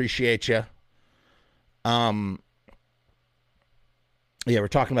 Appreciate you. Yeah, we're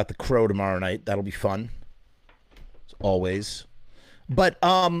talking about The Crow tomorrow night. That'll be fun. As always. But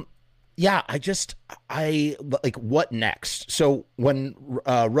yeah, I like, what next? So when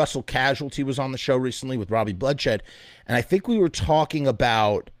Russell Casualty was on the show recently with Robbie Bloodshed, and I think we were talking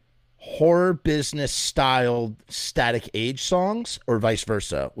about horror business styled Static Age songs, or vice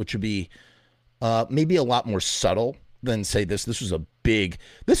versa, which would be maybe a lot more subtle than, say, this. This was a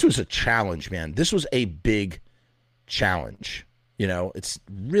challenge, man. This was a big challenge. It's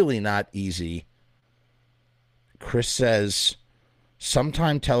really not easy. Chris says,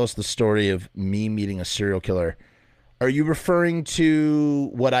 sometime tell us the story of me meeting a serial killer. Are you referring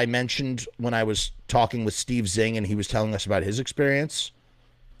to what I mentioned when I was talking with Steve Zing and he was telling us about his experience?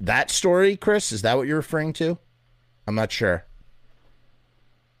 That story, Chris? Is that what you're referring to? I'm not sure.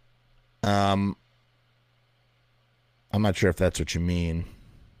 I'm not sure if that's what you mean,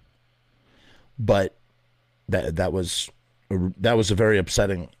 but that was a very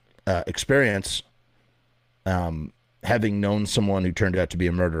upsetting experience. Having known someone who turned out to be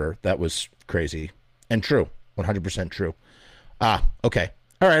a murderer, that was crazy and true, 100% true. Okay,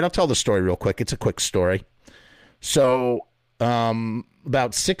 all right. I'll tell the story real quick. It's a quick story. So,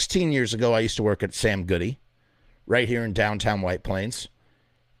 about 16 years ago, I used to work at Sam Goody, right here in downtown White Plains,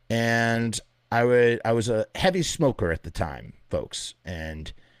 and I was a heavy smoker at the time, folks.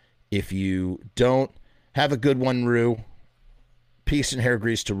 And if you don't have a good one, Rue, peace and hair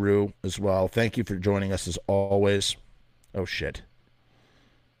grease to Rue as well. Thank you for joining us as always. Oh, shit.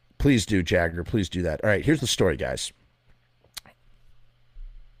 Please do, Jagger. Please do that. All right, here's the story, guys.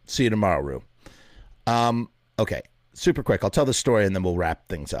 See you tomorrow, Rue. Okay, super quick. I'll tell the story and then we'll wrap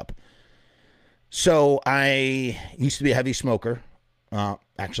things up. So I used to be a heavy smoker.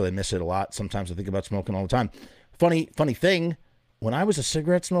 Actually, I miss it a lot. Sometimes I think about smoking all the time. Funny thing, when I was a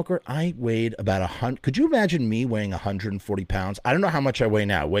cigarette smoker, I weighed about 100. Could you imagine me weighing 140 pounds? I don't know how much I weigh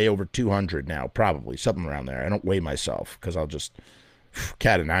now. Way over 200 now, probably. Something around there. I don't weigh myself because I'll just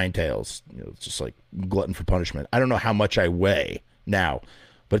cat of nine tails. It's just like glutton for punishment. I don't know how much I weigh now,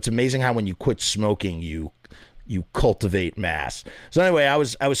 but it's amazing how when you quit smoking, you cultivate mass. So anyway, I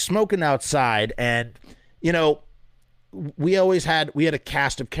was smoking outside, and we had a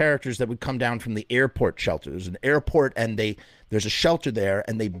cast of characters that would come down from the airport shelter. There's an airport, and there's a shelter there,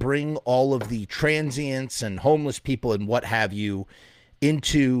 and they bring all of the transients and homeless people and what have you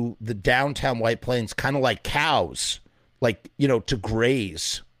into the downtown White Plains, kind of like cows, like, to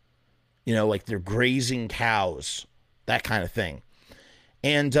graze, like they're grazing cows, that kind of thing.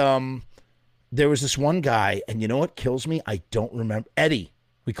 And there was this one guy, and you know what kills me? I don't remember. Eddie.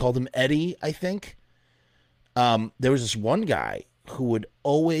 We called him Eddie, I think. There was this one guy who would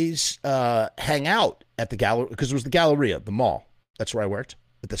always hang out at the gallery, because it was the Galleria, the mall. That's where I worked,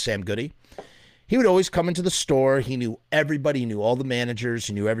 at the Sam Goody. He would always come into the store. He knew everybody. He knew all the managers.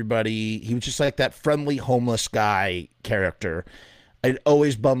 He knew everybody. He was just like that friendly homeless guy character. I'd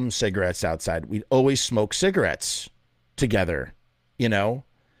always bum cigarettes outside. We'd always smoke cigarettes together,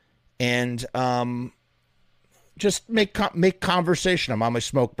 and just make conversation. I'm on my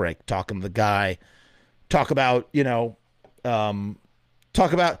smoke break, talking to the guy. Talk about,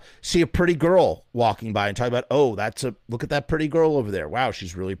 see a pretty girl walking by and talk about, look at that pretty girl over there. Wow,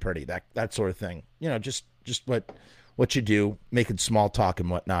 she's really pretty. That sort of thing. Just what you do, making small talk and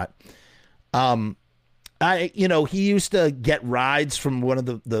whatnot. He used to get rides from one of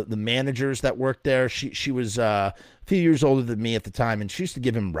the managers that worked there. She was a few years older than me at the time, and she used to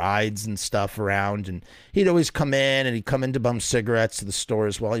give him rides and stuff around, and he'd always come in, and he'd come in to bum cigarettes to the store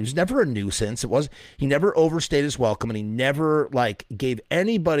as well. He was never a nuisance. He never overstayed his welcome, and he never gave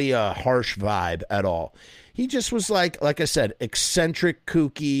anybody a harsh vibe at all. He just was like I said, eccentric,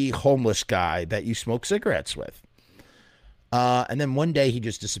 kooky, homeless guy that you smoke cigarettes with. And then one day he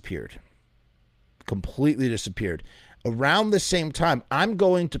just disappeared. Completely disappeared. Around the same time, I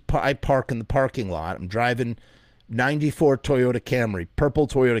park in the parking lot. I'm driving 94 Toyota Camry, purple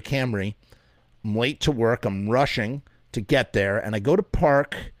Toyota Camry. I'm late to work. I'm rushing to get there, and I go to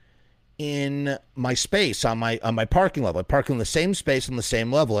park in my space on my parking level. I park in the same space on the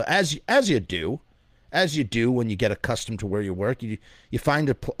same level as you do, as you do when you get accustomed to where you work. You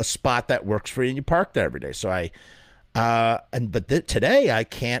find a spot that works for you and you park there every day. So today I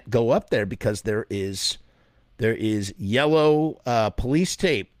can't go up there because there is yellow police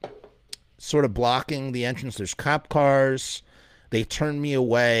tape sort of blocking the entrance. There's cop cars. They turn me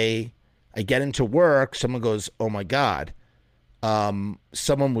away. I get into work. Someone goes, "Oh my God,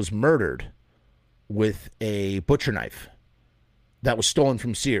 someone was murdered with a butcher knife that was stolen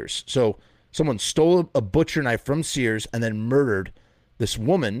from Sears." So someone stole a butcher knife from Sears and then murdered this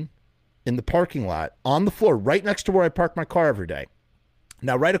woman in the parking lot on the floor right next to where I park my car every day.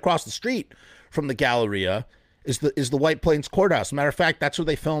 Now, right across the street from the Galleria is the White Plains Courthouse. Matter of fact, that's where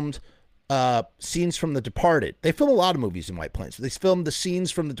they filmed scenes from The Departed. They film a lot of movies in White Plains. They filmed the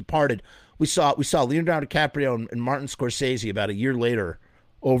scenes from The Departed. We saw Leonardo DiCaprio and Martin Scorsese about a year later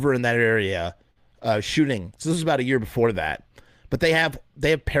over in that area shooting. So this was about a year before that. But they have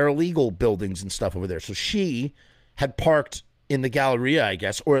paralegal buildings and stuff over there. So she had parked in the Galleria, I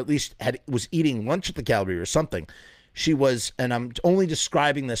guess, or at least was eating lunch at the Galleria or something. She was, and I'm only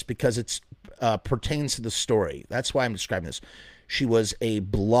describing this because it's pertains to the story. That's why I'm describing this. She was a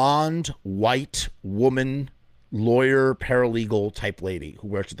blonde, white woman, lawyer, paralegal type lady who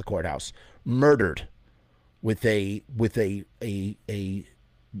works at the courthouse, murdered with a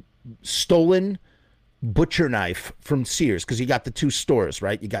stolen butcher knife from Sears, because you got the two stores,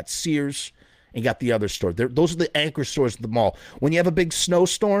 right? You got Sears and you got the other store. Those are the anchor stores of the mall. When you have a big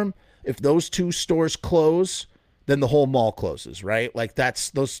snowstorm, if those two stores close, then the whole mall closes, right? Like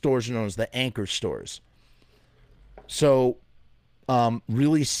those stores are known as the anchor stores. So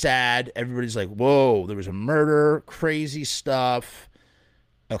really sad. Everybody's like, whoa, there was a murder, crazy stuff.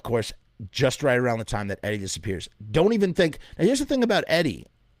 Of course, just right around the time that Eddie disappears. Don't even think. Now, here's the thing about Eddie,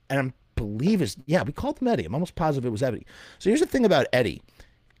 and we called him Eddie. I'm almost positive it was Eddie. So here's the thing about Eddie.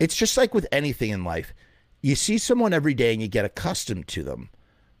 It's just like with anything in life. You see someone every day and you get accustomed to them,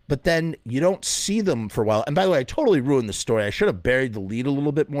 but then you don't see them for a while. And by the way, I totally ruined the story. I should have buried the lead a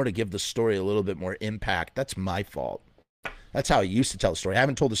little bit more to give the story a little bit more impact. That's my fault. That's how I used to tell the story. I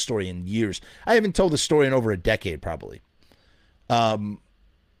haven't told the story in years. I haven't told the story in over a decade, probably, in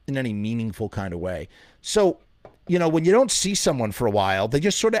any meaningful kind of way. So, when you don't see someone for a while, they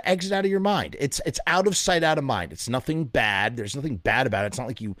just sort of exit out of your mind. It's out of sight, out of mind. It's nothing bad. There's nothing bad about it. It's not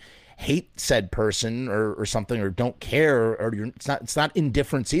like you hate said person or something, or don't care, or it's not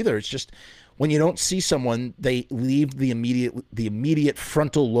indifference either. It's just when you don't see someone, they leave the immediate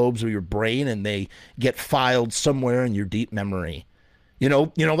frontal lobes of your brain and they get filed somewhere in your deep memory.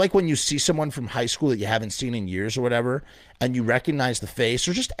 Like when you see someone from high school that you haven't seen in years or whatever, and you recognize the face,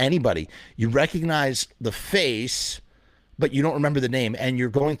 or just anybody, you recognize the face, but you don't remember the name, and you're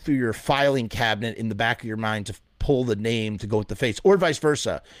going through your filing cabinet in the back of your mind to pull the name to go with the face, or vice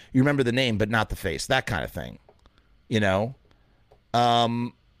versa. You remember the name, but not the face, that kind of thing,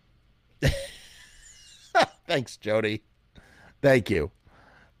 Thanks, Jody. Thank you.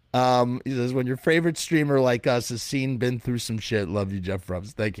 He says, when your favorite streamer like us has been through some shit. Love you, Jeff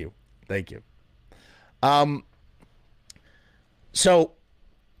Rubs. Thank you. So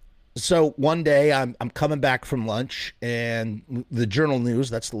one day I'm coming back from lunch, and the Journal News,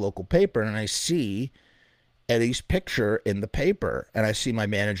 that's the local paper, and I see Eddie's picture in the paper, and I see my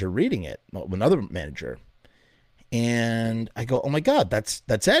manager reading it, another manager, and I go, oh my God, that's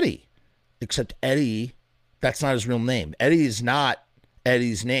Eddie. Except Eddie, that's not his real name. Eddie is not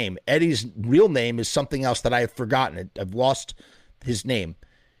Eddie's name. Eddie's real name is something else that I have forgotten. I've lost his name.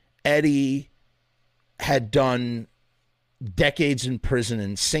 Eddie had done decades in prison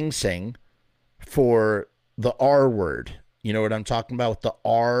in Sing Sing for the R word. You know what I'm talking about with the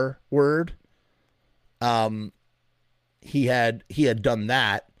R word? He had done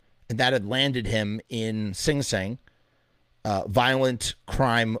that, and that had landed him in Sing Sing. Violent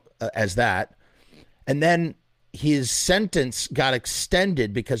crime as that. And then his sentence got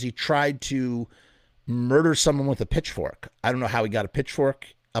extended because he tried to murder someone with a pitchfork. I don't know how he got a pitchfork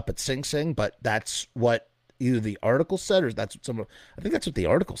up at Sing Sing, but that's what either the article said, or that's what I think that's what the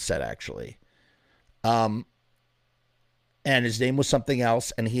article said, actually. And his name was something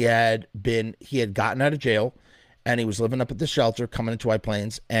else, and he had gotten out of jail, and he was living up at the shelter coming into White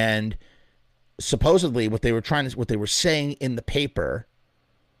Plains, and supposedly what they were saying in the paper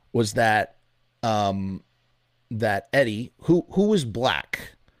was that that Eddie, who was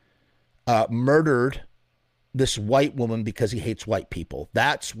black, murdered this white woman because he hates white people.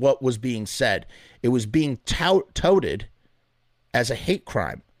 That's what was being said. It was being touted as a hate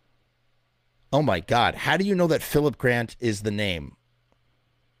crime. Oh my God. How do you know that Philip Grant is the name?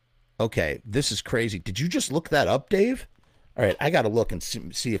 Okay, this is crazy. Did you just look that up, Dave? All right, I got to look and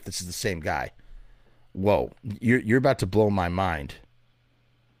see if this is the same guy. Whoa, you're about to blow my mind.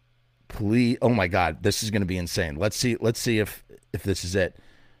 Please, oh my God, this is going to be insane. Let's see if this is it.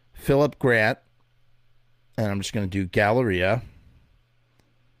 Philip Grant, and I'm just going to do Galleria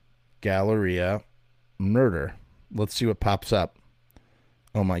murder. Let's see what pops up.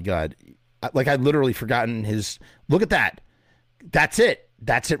 Oh my God, I'd literally forgotten his. Look at that. That's it.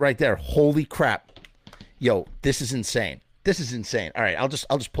 That's it right there. Holy crap, yo, this is insane. This is insane. All right, I'll just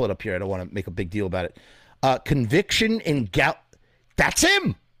pull it up here. I don't want to make a big deal about it. Conviction in That's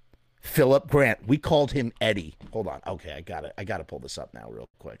him. Philip Grant. We called him Eddie. Hold on. Okay, I got it. I got to pull this up now real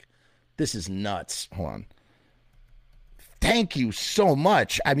quick. This is nuts. Hold on. Thank you so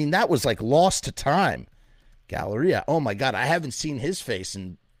much. I mean, that was like lost to time. Galleria. Oh my God, I haven't seen his face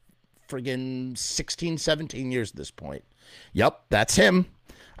in friggin' 16, 17 years at this point. Yep, that's him.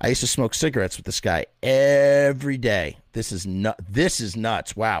 I used to smoke cigarettes with this guy every day. This is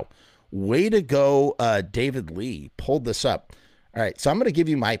nuts. Wow. Way to go, David Lee. Pulled this up. All right, so I'm going to give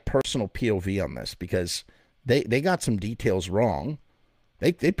you my personal POV on this because they got some details wrong.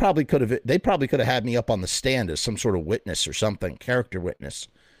 They probably could have had me up on the stand as some sort of witness or something, character witness.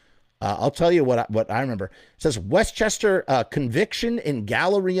 I'll tell you what I remember. It says Westchester conviction in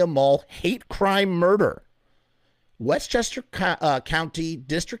Galleria Mall hate crime murder. Westchester County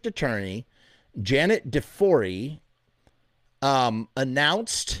District Attorney Janet DeForey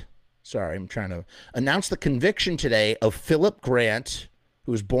announced the conviction today of Philip Grant,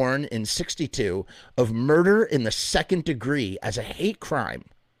 who was born in 1962, of murder in the second degree as a hate crime.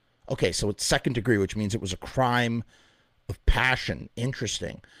 Okay, so it's second degree, which means it was a crime of passion.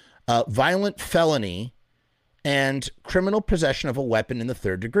 Interesting. Violent felony and criminal possession of a weapon in the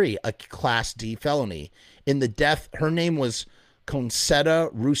third degree, a Class D felony. In the death, her name was Concetta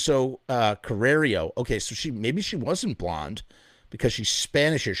Russo Carrerio. Okay, so maybe she wasn't blonde because she's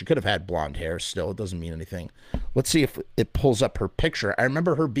Spanish here. She could have had blonde hair still. It doesn't mean anything. Let's see if it pulls up her picture. I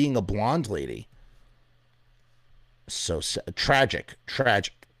remember her being a blonde lady. So tragic.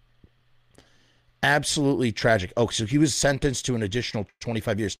 Absolutely tragic. Oh, so he was sentenced to an additional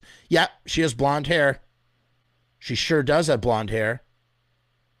 25 years. Yeah, she has blonde hair. She sure does have blonde hair.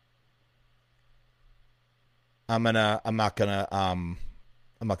 I'm not gonna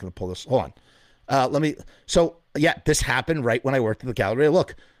pull this. Hold on. This happened right when I worked at the Galleria.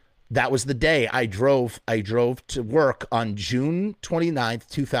 Look, that was the day I drove to work on June 29th,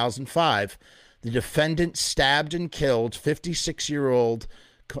 2005. The defendant stabbed and killed 56-year-old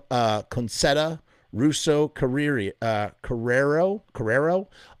Concetta Russo Carrero,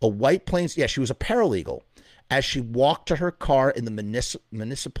 a White Plains. Yeah, she was a paralegal. As she walked to her car in the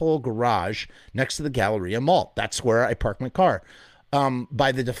municipal garage next to the Galleria Mall. That's where I parked my car.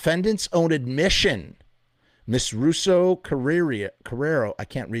 By the defendant's own admission, Miss Russo Carrero, I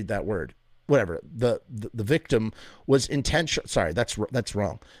can't read that word. Whatever. The victim was intentional. Sorry, that's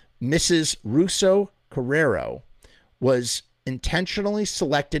wrong. Mrs. Russo Carrero was intentionally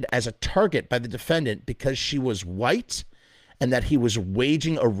selected as a target by the defendant because she was white and that he was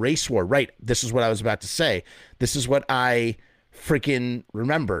waging a race war. Right. This is what I was about to say. This is what I freaking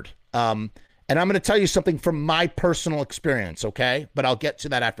remembered. And I'm going to tell you something from my personal experience, okay? But I'll get to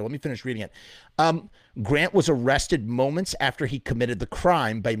that after. Let me finish reading it. Grant was arrested moments after he committed the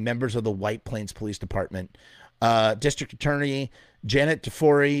crime by members of the White Plains Police Department. District Attorney Janet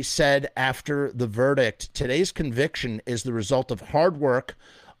DeForey said after the verdict, today's conviction is the result of hard work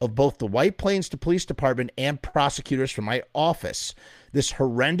of both the White Plains Police Department and prosecutors from my office. This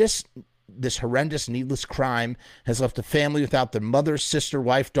horrendous needless crime has left a family without their mother, sister,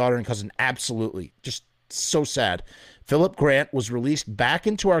 wife, daughter, and cousin. Absolutely. Just so sad. Philip Grant was released back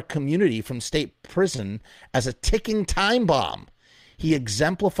into our community from state prison as a ticking time bomb. He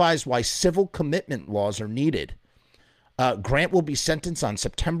exemplifies why civil commitment laws are needed. Grant will be sentenced on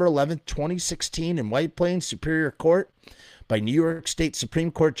September 11th, 2016 in White Plains Superior Court by New York State Supreme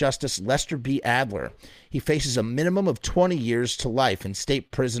Court Justice Lester B. Adler. He faces a minimum of 20 years to life in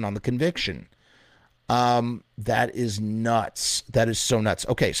state prison on the conviction. That is nuts. That is so nuts.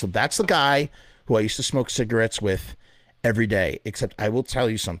 Okay, so that's the guy who I used to smoke cigarettes with every day, except I will tell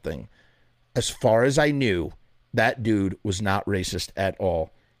you something. As far as I knew, that dude was not racist at all.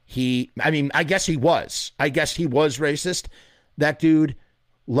 I guess he was. I guess he was racist. That dude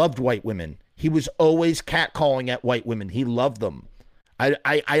loved white women. He was always catcalling at white women. He loved them. I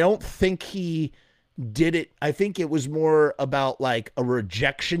don't think he did it. I think it was more about like a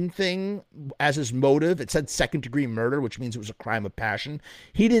rejection thing as his motive. It said second degree murder, which means it was a crime of passion.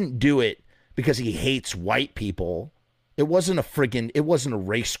 He didn't do it because he hates white people. It wasn't a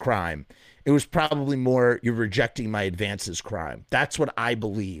race crime. It was probably more you're rejecting my advances crime. That's what I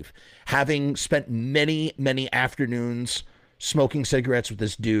believe. Having spent many, many afternoons smoking cigarettes with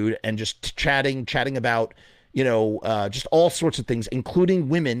this dude and just chatting about, just all sorts of things, including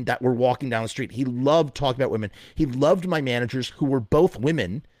women that were walking down the street. He loved talking about women. He loved my managers who were both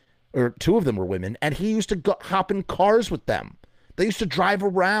women, or two of them were women, and he used to hop in cars with them. They used to drive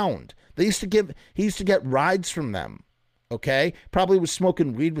around. He used to get rides from them. Okay. Probably was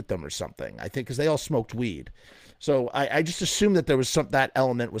smoking weed with them or something, I think, because they all smoked weed. So I just assumed that there was that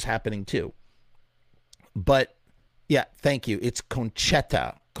element was happening too. But yeah, thank you. It's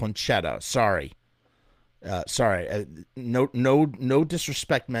Conchetta. Sorry. No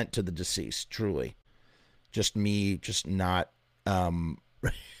disrespect meant to the deceased, truly. Just me, just not,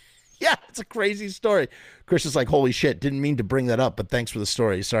 yeah, it's a crazy story. Chris is like, holy shit, didn't mean to bring that up, but thanks for the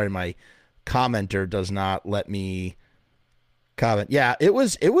story. Sorry, my commenter does not let me comment. Yeah, it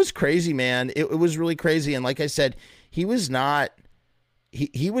was crazy, man. It was really crazy. And like I said, he did not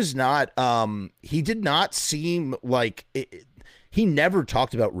seem like he never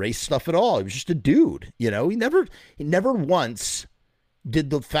talked about race stuff at all. He was just a dude, he never once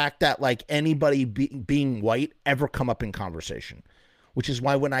did the fact that like anybody being white ever come up in conversation, which is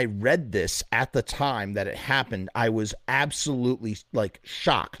why when I read this at the time that it happened, I was absolutely like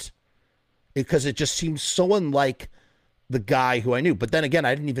shocked because it just seemed so unlike the guy who I knew. But then again,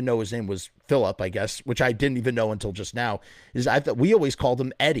 I didn't even know his name was Philip, I guess, which I didn't even know until just now. I thought we always called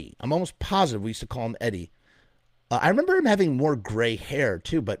him Eddie. I'm almost positive we used to call him Eddie. I remember him having more gray hair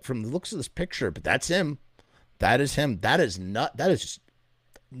too, but from the looks of this picture, but that's him. That is him. That is just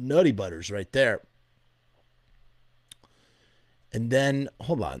nutty butters right there. And then,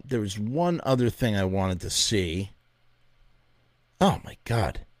 hold on, there was one other thing I wanted to see. Oh my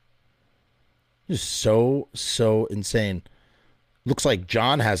God. Just so insane. Looks like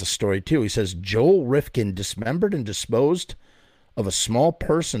John has a story too. He says, Joel Rifkin dismembered and disposed of a small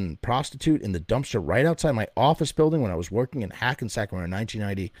person prostitute in the dumpster right outside my office building when I was working in Hackensack in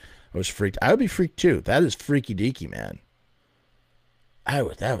 1990. I was freaked. I would be freaked too. That is freaky deaky, man.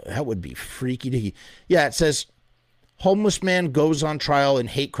 That would be freaky deaky. Yeah, it says homeless man goes on trial in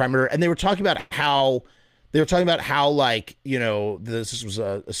hate crime murder. And they were talking about how like, this was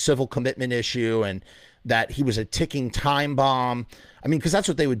a civil commitment issue and that he was a ticking time bomb. I mean, because that's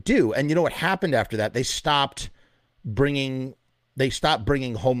what they would do. And you know what happened after that? They stopped bringing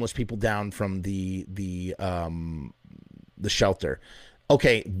homeless people down from the shelter.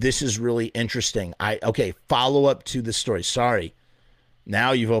 Okay, this is really interesting. Follow up to the story. Sorry.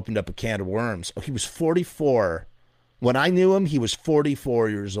 Now you've opened up a can of worms. Oh, he was 44. When I knew him, he was 44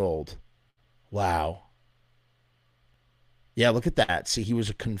 years old. Wow. Yeah, look at that. See, he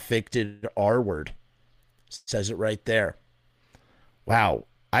was a convicted R-word. Says it right there. Wow.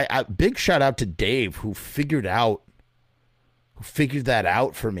 I big shout out to Dave who figured that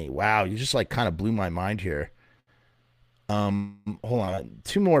out for me. Wow, you just like kind of blew my mind here. Hold on.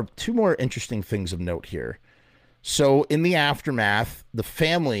 Two more interesting things of note here. So in the aftermath, the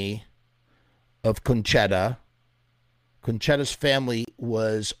family of Conchetta's family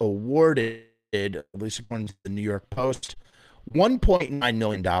was awarded, at least according to the New York Post, $1.9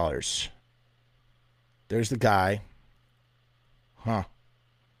 million. There's the guy. Huh.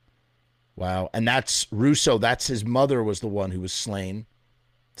 Wow. And that's Russo. That's his mother was the one who was slain.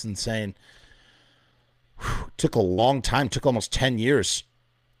 It's insane. Took a long time. Took almost 10 years.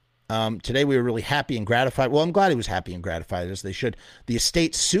 Today we were really happy and gratified. Well, I'm glad he was happy and gratified, as they should. The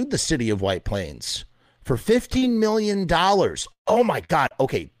estate sued the city of White Plains for $15 million. Oh my God.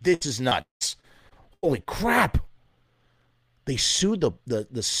 Okay, this is nuts. Holy crap. They sued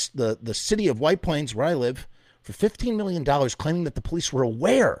the city of White Plains, where I live, for $15 million, claiming that the police were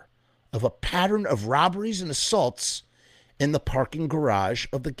aware of a pattern of robberies and assaults in the parking garage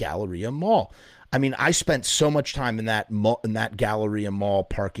of the Galleria Mall. I mean, I spent so much time in that Galleria Mall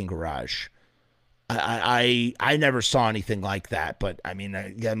parking garage. I never saw anything like that, but I mean,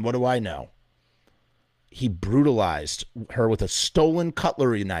 again, what do I know? He brutalized her with a stolen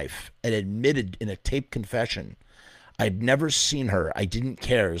cutlery knife and admitted in a taped confession, I'd never seen her. I didn't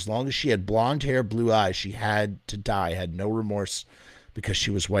care. As long as she had blonde hair, blue eyes, she had to die. I had no remorse because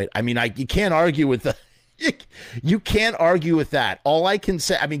she was white. I mean, you can't argue with you can't argue with that. All I can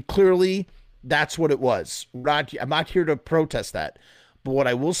say, I mean, clearly that's what it was. I'm not here to protest that. But what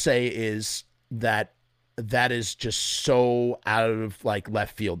I will say is that is just so out of like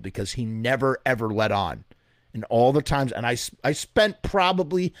left field, because he never ever let on. And all the times, and I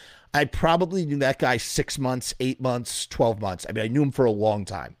probably knew that guy 6 months, 8 months, 12 months. I mean, I knew him for a long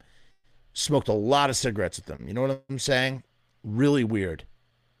time. Smoked a lot of cigarettes with them. You know what I'm saying? Really weird.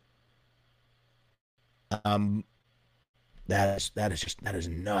 That is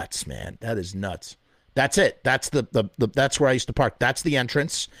nuts, man. That is nuts. That's it. That's that's where I used to park. That's the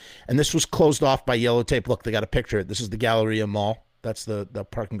entrance. And this was closed off by yellow tape. Look, they got a picture. This is the Galleria Mall. That's the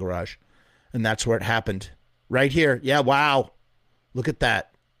parking garage. And that's where it happened. Right here. Yeah, wow. Look at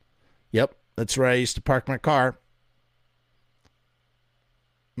that. Yep, that's where I used to park my car.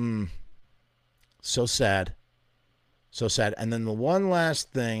 So sad. So sad. And then the one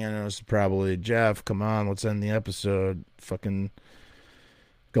last thing, I know it's probably, Jeff, come on, let's end the episode. Fucking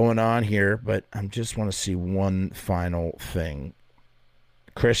going on here, but I just want to see one final thing.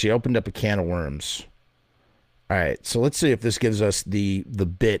 Chris, you opened up a can of worms. All right, so let's see if this gives us the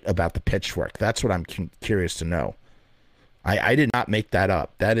bit about the pitchfork. That's what I'm curious to know. I did not make that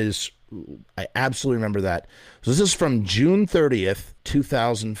up. That is, I absolutely remember that. So this is from June 30th,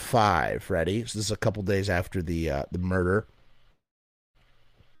 2005. Ready? So this is a couple days after the murder.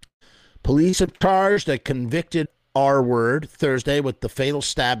 Police have charged a convicted R-word Thursday with the fatal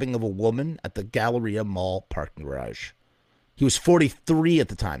stabbing of a woman at the Galleria Mall parking garage. He was 43 at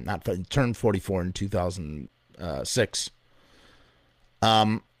the time. He turned 44 in 2006.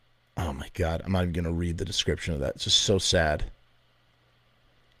 Oh my God, I'm not even going to read the description of that. It's just so sad.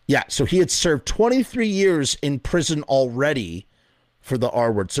 Yeah, so he had served 23 years in prison already for the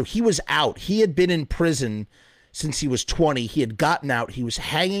R-word. So he was out. He had been in prison since he was 20. He had gotten out. He was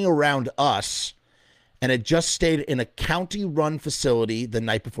hanging around us and had just stayed in a county-run facility the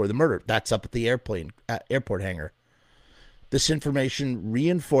night before the murder. That's up at the airport hangar. This information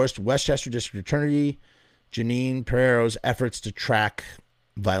reinforced Westchester District Attorney Janine Pereiro's efforts to track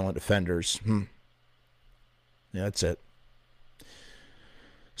violent offenders. Yeah, that's it.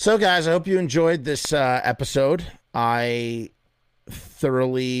 So, guys, I hope you enjoyed this episode. I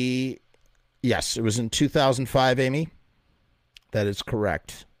thoroughly... Yes, it was in 2005, Amy. That is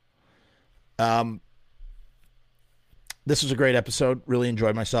correct. This was a great episode. Really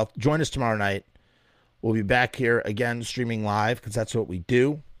enjoyed myself. Join us tomorrow night. We'll be back here again streaming live because that's what we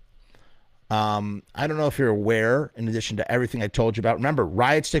do. I don't know if you're aware, in addition to everything I told you about, remember,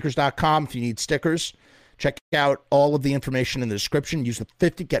 riotstickers.com if you need stickers. Check out all of the information in the description. Get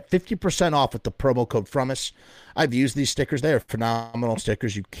 50% off with the promo code FROMUS. I've used these stickers. They are phenomenal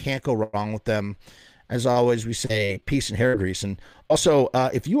stickers. You can't go wrong with them. As always, we say peace and hair grease. And also,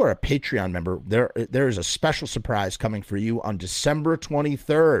 if you are a Patreon member, there is a special surprise coming for you on December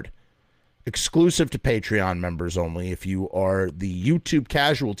 23rd. Exclusive to Patreon members only if you are the YouTube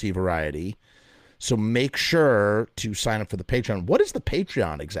casualty variety. So make sure to sign up for the Patreon. What is the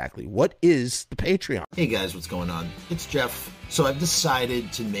Patreon exactly? What is the Patreon? Hey guys, what's going on? It's Jeff. So I've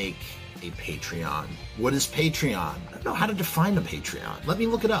decided to make a Patreon. What is Patreon? I don't know how to define a Patreon. Let me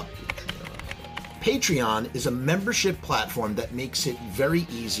look it up. Patreon is a membership platform that makes it very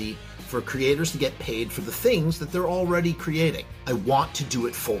easy for creators to get paid for the things that they're already creating. I want to do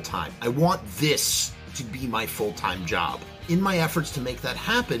it full-time. I want this to be my full-time job. In my efforts to make that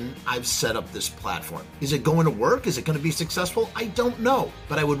happen, I've set up this platform. Is it going to work? Is it going to be successful? I don't know,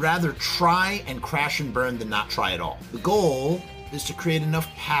 but I would rather try and crash and burn than not try at all. The goal is to create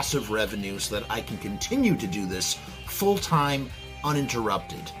enough passive revenue so that I can continue to do this full-time,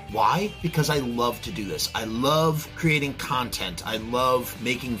 uninterrupted. Why? Because I love to do this. I love creating content. I love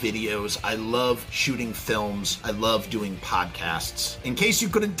making videos. I love shooting films. I love doing podcasts. In case you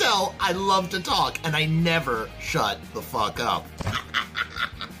couldn't tell, I love to talk and I never shut the fuck up.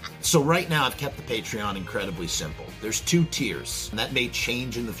 So right now I've kept the Patreon incredibly simple. There's 2 tiers, and that may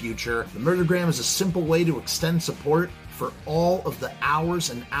change in the future. The Murdergram is a simple way to extend support for all of the hours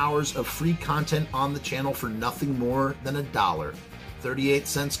and hours of free content on the channel for nothing more than $1. 38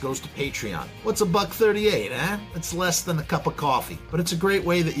 cents goes to Patreon. What's $1.38, eh? It's less than a cup of coffee, but it's a great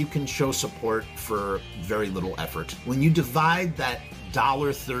way that you can show support for very little effort. When you divide that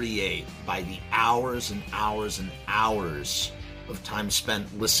 $1.38 by the hours and hours and hours of time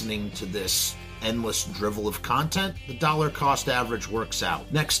spent listening to this endless drivel of content, the dollar cost average works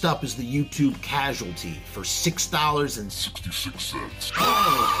out. Next up is the YouTube casualty for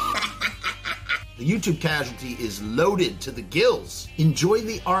 $6.66. The YouTube casualty is loaded to the gills. Enjoy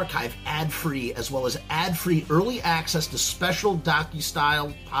the archive ad-free, as well as ad-free early access to special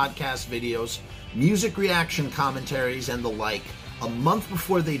docu-style podcast videos, music reaction commentaries, and the like, a month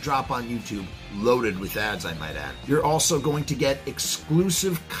before they drop on YouTube, loaded with ads, I might add. You're also going to get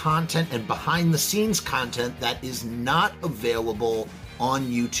exclusive content and behind-the-scenes content that is not available on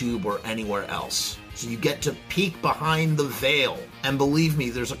YouTube or anywhere else. So you get to peek behind the veil. And believe me,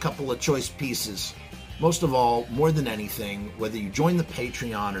 there's a couple of choice pieces. Most of all, more than anything, whether you join the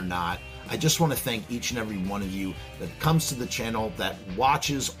Patreon or not, I just want to thank each and every one of you that comes to the channel, that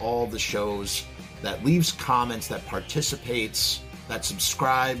watches all the shows, that leaves comments, that participates, that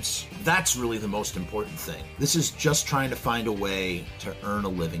subscribes. That's really the most important thing. This is just trying to find a way to earn a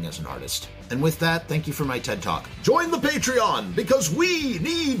living as an artist. And with that, thank you for my TED Talk. Join the Patreon because we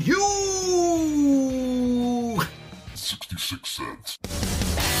need you! 66 cents.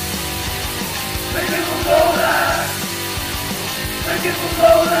 Make it from Lowland. Make it from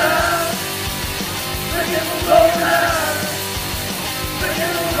Lowland. Make it from Lowland. Make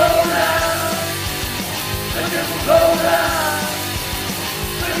it from Lowland. Make it from Lowland.